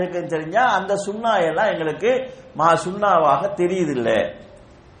மாதிரி ஆகிருக்குன்னு தெரிஞ்சா அந்த சுன்னா எல்லாம் எங்களுக்கு சுன்னாவாக தெரியுது இல்லை.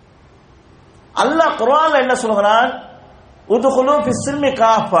 அல்லாஹ் குர்ஆன்ல என்ன சொல்கிறான், உதுகுலு ஃபிஸ்ஸில்மி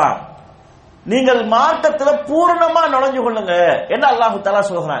காஃபா, நீங்கள் மார்க்கத்தில் பூர்ணமா நுழைஞ்சு கொள்ளுங்க என்று அல்லாஹ் தஆலா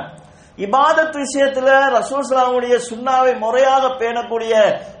சொல்கிறான். இபாதத் விஷயத்துல ரசூல் ஸல்லல்லாஹு அலைஹி வஸல்லம் சுன்னாவை முறையாக பேணக்கூடிய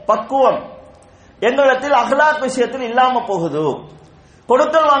பக்குவம் எங்களிடத்தில் அஹ்லாக் விஷயத்தில் இல்லாம போகுது,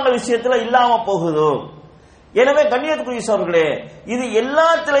 கொடுக்கல் வாங்கல் விஷயத்துல இல்லாம போகுது. எனவே கண்ணியத்துக்குரிய சகோதரர்களே, இது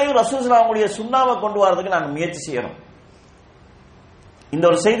எல்லாத்திலையும் ரசூல் ஸல்லல்லாஹு அலைஹி வஸல்லம் சுன்னாவை கொண்டு வரதுக்கு நாங்கள் முயற்சி செய்யணும். இந்த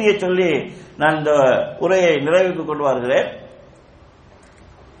ஒரு செய்தியை சொல்லி நான் இந்த உரையை நிறைவுக்கு கொண்டு வருகிறேன்.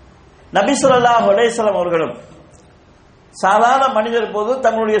 நபி ஸல்லல்லாஹு அலைஹி வஸல்லம் அவர்களும் சாதாரண மனிதர் போது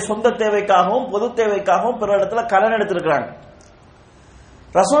தங்களுடைய சொந்த தேவைக்காகவும் பொது தேவைக்காகவும் பிற இடத்துல கடன் எடுத்திருக்கிறாங்க.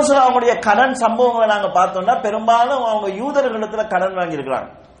 ரசூல் ஸல்லல்லாஹு அலைஹி வஸல்லம் கடன் சம்பவங்களை நாங்க பார்த்தோம்னா பெரும்பாலும் அவங்க யூதர்களிடத்துல கடன் வாங்கியிருக்கிறாங்க.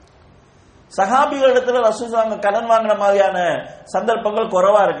 சஹாபிகளிடத்துல ரசூல் ஸல்லல்லாஹு அலைஹி வஸல்லம் கடன் வாங்கின மாதிரியான சந்தர்ப்பங்கள்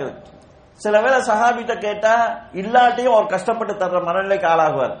குறைவா இருக்குது. சில வேளை சஹாபிட்ட கேட்டா இல்லாட்டியும் அவர் கஷ்டப்பட்டு தர்ற மனநிலைக்கு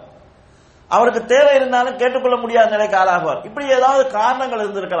ஆளாகுவார். அவருக்கு தேவை இருந்தாலும் கேட்டுக்கொள்ள முடியாத நிலைக்கு ஆளாகுவார். இப்படி ஏதாவது காரணங்கள்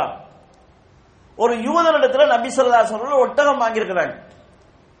இருந்திருக்கலாம். ஒரு யூதனிடத்துல நபி ஸல்லல்லாஹு அலைஹி வஸல்லம் ஒட்டகம் வாங்கியிருக்கிறாங்க.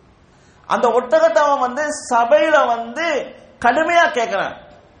 அந்த ஒட்டகத்தை அவன் சபையில கடுமையா கேட்கிறான்.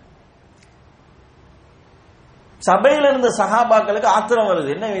 சபையில இருந்த சஹாபாக்களுக்கு ஆத்திரம் வருது.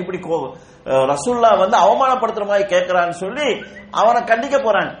 என்ன இப்படி ரசூலுல்லாஹ் அவமானப்படுத்துற மாதிரி கேட்கிறான்னு சொல்லி அவனை கண்டிக்க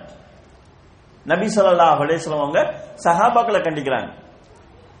போறாங்க. நபி ஸல்லல்லாஹு அலைஹி வஸல்லம் அவங்க சஹாபாக்களை கண்டிக்கிறாங்க.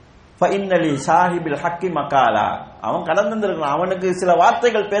 ஃபஇன்னலி சாஹிபில் ஹக்கி மகாலா, அவன் கடன் தந்திருக்கான், அவனுக்கு சில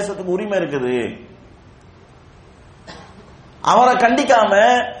வார்த்தைகள் பேசுறதுக்கு உரிமை இருக்குது. அவரை கண்டிக்காம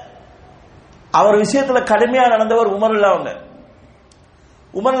அவர் விஷயத்துல கடுமையா நடந்தவர் உமருல்லா. அவங்க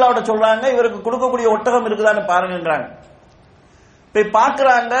உமருல்லாவோட சொல்றாங்க, இவருக்கு கொடுக்கக்கூடிய ஒட்டகம் இருக்குதான்னு பாருங்கன்றாங்க. போய்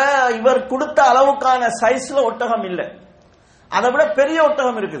பாக்குறாங்க, இவர் கொடுத்த அளவுக்கான சைஸ்ல ஒட்டகம் இல்லை, அதை விட பெரிய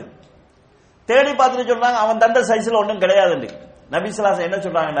ஒட்டகம் இருக்குது. தேடி பார்த்துட்டு சொல்றாங்க, அவன் தந்த சைஸ்ல ஒன்றும் கிடையாது. நபி ஸல்லல்லாஹு அலைஹி வஸல்லம் என்ன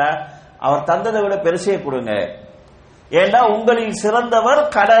சொல்றாங்கன்னா, அவர் தந்ததை விட பெருசே கொடுங்க, ஏன்னா உங்களில் சிறந்தவர்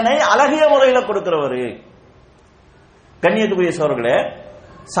கடனை அழகிய முறையில கொடுக்கிறவர். கண்ணியத்துக்குரிய சகோதரர்களே,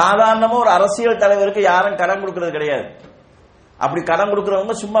 சாதாரணமா ஒரு அரசியல் தலைவருக்கு யாரும் கடன் கொடுக்கிறது கிடையாது. அப்படி கடன்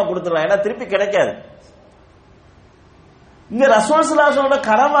கொடுக்கிறவங்க சும்மா கொடுத்துடலாம், ஏன்னா திருப்பி கிடைக்காது. இங்க ரசூல் ஸல்லல்லாஹு அலைஹி வஸல்லம்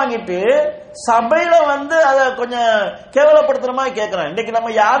கடன் வாங்கிட்டு சபையில அதை கொஞ்சம் கேவலப்படுத்துற மாதிரி கேட்கிறான். இன்னைக்கு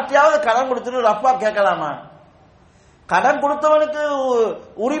நம்ம யார்கிட்டயாவது கடன் கொடுத்துட்டு ரப்பா கேட்கலாமா? கடன் கொடுத்தவனுக்கு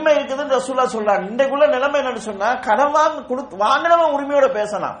உரிமை இருக்குதுன்னு ரசூலுல்லாஹ் சொல்றாங்க. இன்றைக்குள்ள நிலைமை என்னன்னு சொன்னா, கடன் வாங்கினவன் உரிமையோட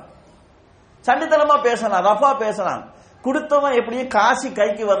பேசலாம், சண்டித்தனமா பேசலாம், ரஃபா பேசலாம். கொடுத்தவன் எப்படியும் காசி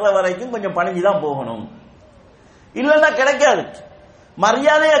கைக்கு வர்ற வரைக்கும் கொஞ்சம் பணிஞ்சுதான் போகணும், இல்லன்னா கிடைக்காது.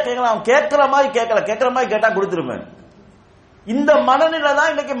 மரியாதையா கேட்கலாம், கேட்கிற மாதிரி கேட்கல, கேட்கிற மாதிரி கேட்டா கொடுத்துருப்பேன். இந்த மனநிலை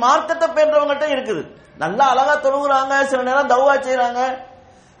தான் இன்னைக்கு மார்க்கத்தை பேன்றவங்கள்ட்ட இருக்குது. நல்லா அழகா தொழுகிறாங்க, சில நேரம் தௌவா செய்யறாங்க,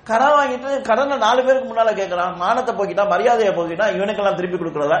 கடன் வாங்கிட்டு கடனை 4 பேருக்கு முன்னால கேட்கறான். மானத்தை போக்கிட்டா, மரியாதையை போக்கிட்டா, இவனுக்கெல்லாம் திருப்பி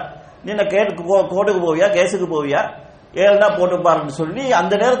கொடுக்கறதா? நீ கோர்ட்டுக்கு போவியா, கேஸுக்கு போவியா, ஏழுனா போட்டு பாருன்னு சொல்லி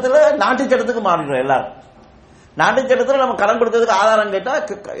அந்த நேரத்தில் நாட்டு சட்டத்துக்கு மாறிடுறோம். எல்லாரும் நாட்டு சட்டத்தில் நம்ம கடன் கொடுத்ததுக்கு ஆதாரம் கேட்டா,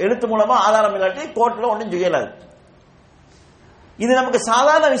 எழுத்து மூலமா ஆதாரம் இல்லாட்டி கோர்ட்ல ஒன்றும் செய்யலாது. இது நமக்கு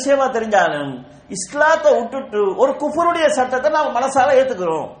சாதாரண விஷயமா தெரிஞ்சாலும் இஸ்லாத்தை விட்டுட்டு ஒரு குஃபருடைய சட்டத்தை நாம் மனசால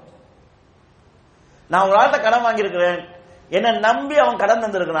ஏத்துக்கிறோம். நான் ஒரு ஆள்கிட்ட கடன் வாங்கியிருக்கிறேன், என்ன நம்பி அவன் கடன்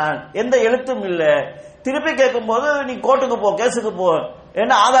தந்திருக்கிறான், எந்த எழுத்தும் இல்ல, திருப்பி கேட்கும் போது நீ கோர்ட்டுக்கு போ, கேஸுக்கு போ,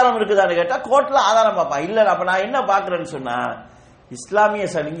 என்ன ஆதாரம் இருக்குதான்னு கேட்டா கோர்ட்ல ஆதாரம் பார்ப்பான். இல்ல அப்ப நான் என்ன பாக்குறேன்னு சொன்னா, இஸ்லாமிய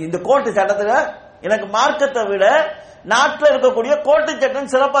சட்டம், இந்த கோர்ட்டு சட்டத்துல எனக்கு மார்க்கத்தை விட நாட்டில் இருக்கக்கூடிய கோர்ட்டு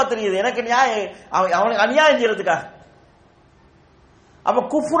சட்டம் சிறப்பா தெரியுது. எனக்கு அவனுக்கு அநியாயம் செய்யறதுக்காக. அப்ப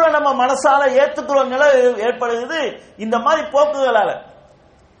குஃப்ர நம்ம மனசால ஏத்துக்கிற நிலை ஏற்படுகிறது இந்த மாதிரி போக்குகளால.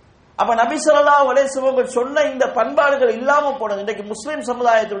 அப்ப நபி ஸல்லல்லாஹு அலைஹி வஸல்லம் சொன்ன இந்த பண்பாடுகள் இல்லாம போனது இன்றைக்கு முஸ்லிம்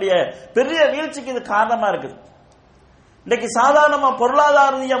சமுதாயத்துடைய பெரிய வீழ்ச்சிக்கு இது காரணமா இருக்குது. இன்னைக்கு சாதாரணமா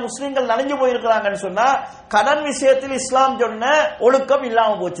பொருளாதார ரீதியா முஸ்லிம்கள் நனைஞ்சு போயிருக்கிறாங்கன்னு சொன்னா, கடன் விஷயத்தில் இஸ்லாம் சொன்ன ஒழுக்கம்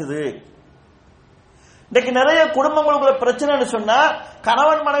இல்லாம போச்சுது. இன்னைக்கு நிறைய குடும்பங்களுக்குள்ள பிரச்சனைன்னு சொன்னா,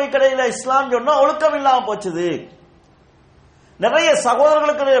 கணவன் மனைவி கடையில இஸ்லாம் சொன்னா ஒழுக்கம் இல்லாம போச்சுது. நிறைய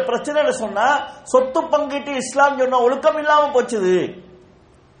சகோதரர்களுக்கு பிரச்சனை சொன்னா, சொத்து பங்கீட்டு இஸ்லாம் சொன்னா ஒழுக்கம் இல்லாம போச்சுது.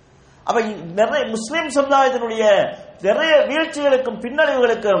 அப்ப நிறைய முஸ்லிம் சமுதாயத்தினுடைய நிறைய வீழ்ச்சிகளுக்கும்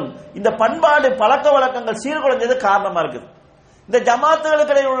பின்னடைவுகளுக்கும் இந்த பண்பாடு பழக்க வழக்கங்கள் சீர்குலைஞ்சது காரணமா இருக்குது. இந்த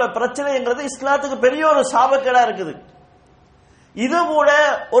ஜமாத்துகளுக்கு இடையில் உள்ள பிரச்சனைங்கிறது இஸ்லாத்துக்கு பெரிய ஒரு சாபக்கேடா இருக்குது. இது கூட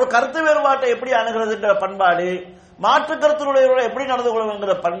ஒரு கருத்து வேறுபாட்டை எப்படி அணுகிறதுங்கிற பண்பாடு, மாற்று கருத்துடைய எப்படி நடந்து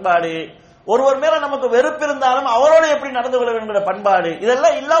கொள்வதுங்கிற பண்பாடு, ஒருவர் மேல நமக்கு வெறுப்பு இருந்தாலும் அவரோட எப்படி நடந்து கொள்ள வேண்டும் பண்பாடு,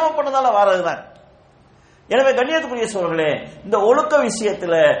 இதெல்லாம் இல்லாம பண்ணதால வாரதுதான். எனவே கண்ணியத்துக்குரிய சோழர்களே, இந்த ஒழுக்க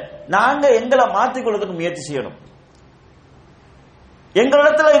விஷயத்துல நாங்க எங்களை மாற்றிக்கொள்வதற்கு முயற்சி செய்யணும்.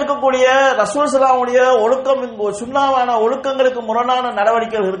 எங்களிடத்துல இருக்கக்கூடிய ரசூல் ஸல்லல்லாஹு ஒழுக்கம், சுன்னாவான ஒழுக்கங்களுக்கு முரணான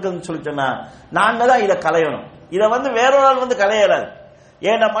நடவடிக்கைகள் இருக்குன்னு சொல்லி சொன்னா, நாங்க தான் இதை களையணும். இதை வேறொரு ஆள் களையலாது.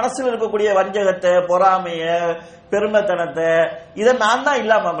 ஏன்னா மனசுல இருக்கக்கூடிய வஞ்சகத்தை, பொறாமைய, பெருமைத்தனத்தை, இதை நான் தான்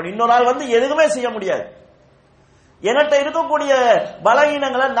இல்லாம இன்னொரு ஆள் எதுவுமே செய்ய முடியாது. என்கிட்ட இருக்கக்கூடிய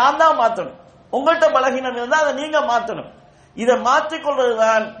பலகீனங்களை நான் தான் மாற்றணும். உங்கள்கிட்ட பலகீனம் இருந்தால் அதை நீங்க மாற்றணும். இதை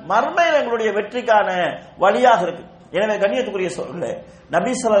மாற்றிக்கொள்வதுதான் மர்மையில் எங்களுடைய வெற்றிக்கான வழியாக இருக்கு. எனவே கண்ணியத்துக்குரிய சொல்ல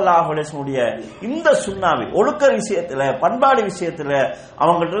நபி ஸல்லல்லாஹு அலைஹி வஸல்லம் இந்த சுன்னாவை ஒழுக்க விஷயத்துல பண்பாடு விஷயத்துல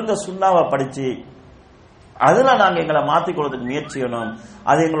அவங்கள்ட்ட இருந்த சுன்னாவை படிச்சு அதுல நாங்க எங்களை மாற்றிக்கொள்வதற்கு முயற்சி செய்யணும்.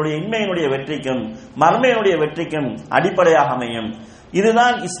 அது எங்களுடைய இன்மையினுடைய வெற்றிக்கும் மர்மையினுடைய வெற்றிக்கும் அடிப்படையாக அமையும்.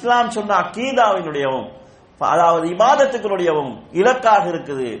 இதுதான் இஸ்லாம் சொன்ன அக்கீதாவினுடையவும் அதாவது இபாதத்துக்களுடையவும் இலக்காக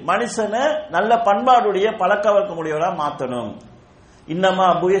இருக்குது. மனுஷனை நல்ல பண்பாடுடைய பழக்க வழக்கமுடையவரா மாற்றணும். இன்னமா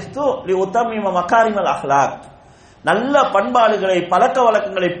புயஸ்து லி உத்தமிம மகாரிமல் அஹ்லாக், நல்ல பண்பாடுகளை பழக்க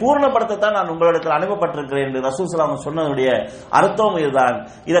வழக்கங்களை பூர்ணப்படுத்தத்தான் நான் உங்களிடத்தில் அனுப்பப்பட்டிருக்கிறேன் என்று ரசூல் ஸல்லல்லாஹு அலைஹி வஸல்லம் சொன்னதுடைய அர்த்தம் இதுதான்.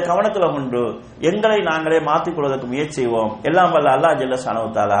 இதை கவனத்தில் கொண்டு எங்களை நாங்களே மாற்றிக் கொள்வதற்கு முயற்சி செய்வோம். எல்லாம் வல்ல அல்லாஹ் ஜல்ல ஷானஹு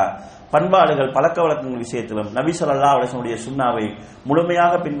வ தஆலா பண்பாடுகள் பழக்க வழக்கங்கள் விஷயத்திலும் நபி ஸல்லல்லாஹு அலைஹி வஸல்லம் சுன்னாவை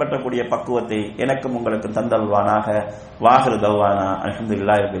முழுமையாக பின்பற்றக்கூடிய பக்குவத்தை எனக்கும் உங்களுக்கு தந்தல்வானாக. வாஹிரு தவ்வானா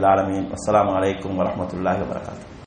அல்ஹம்துலில்லாஹி ரப்பில் ஆலமீன். அஸ்ஸலாமு அலைக்கும் வரஹ்மத்துல்லாஹி வபரகாத்துஹு.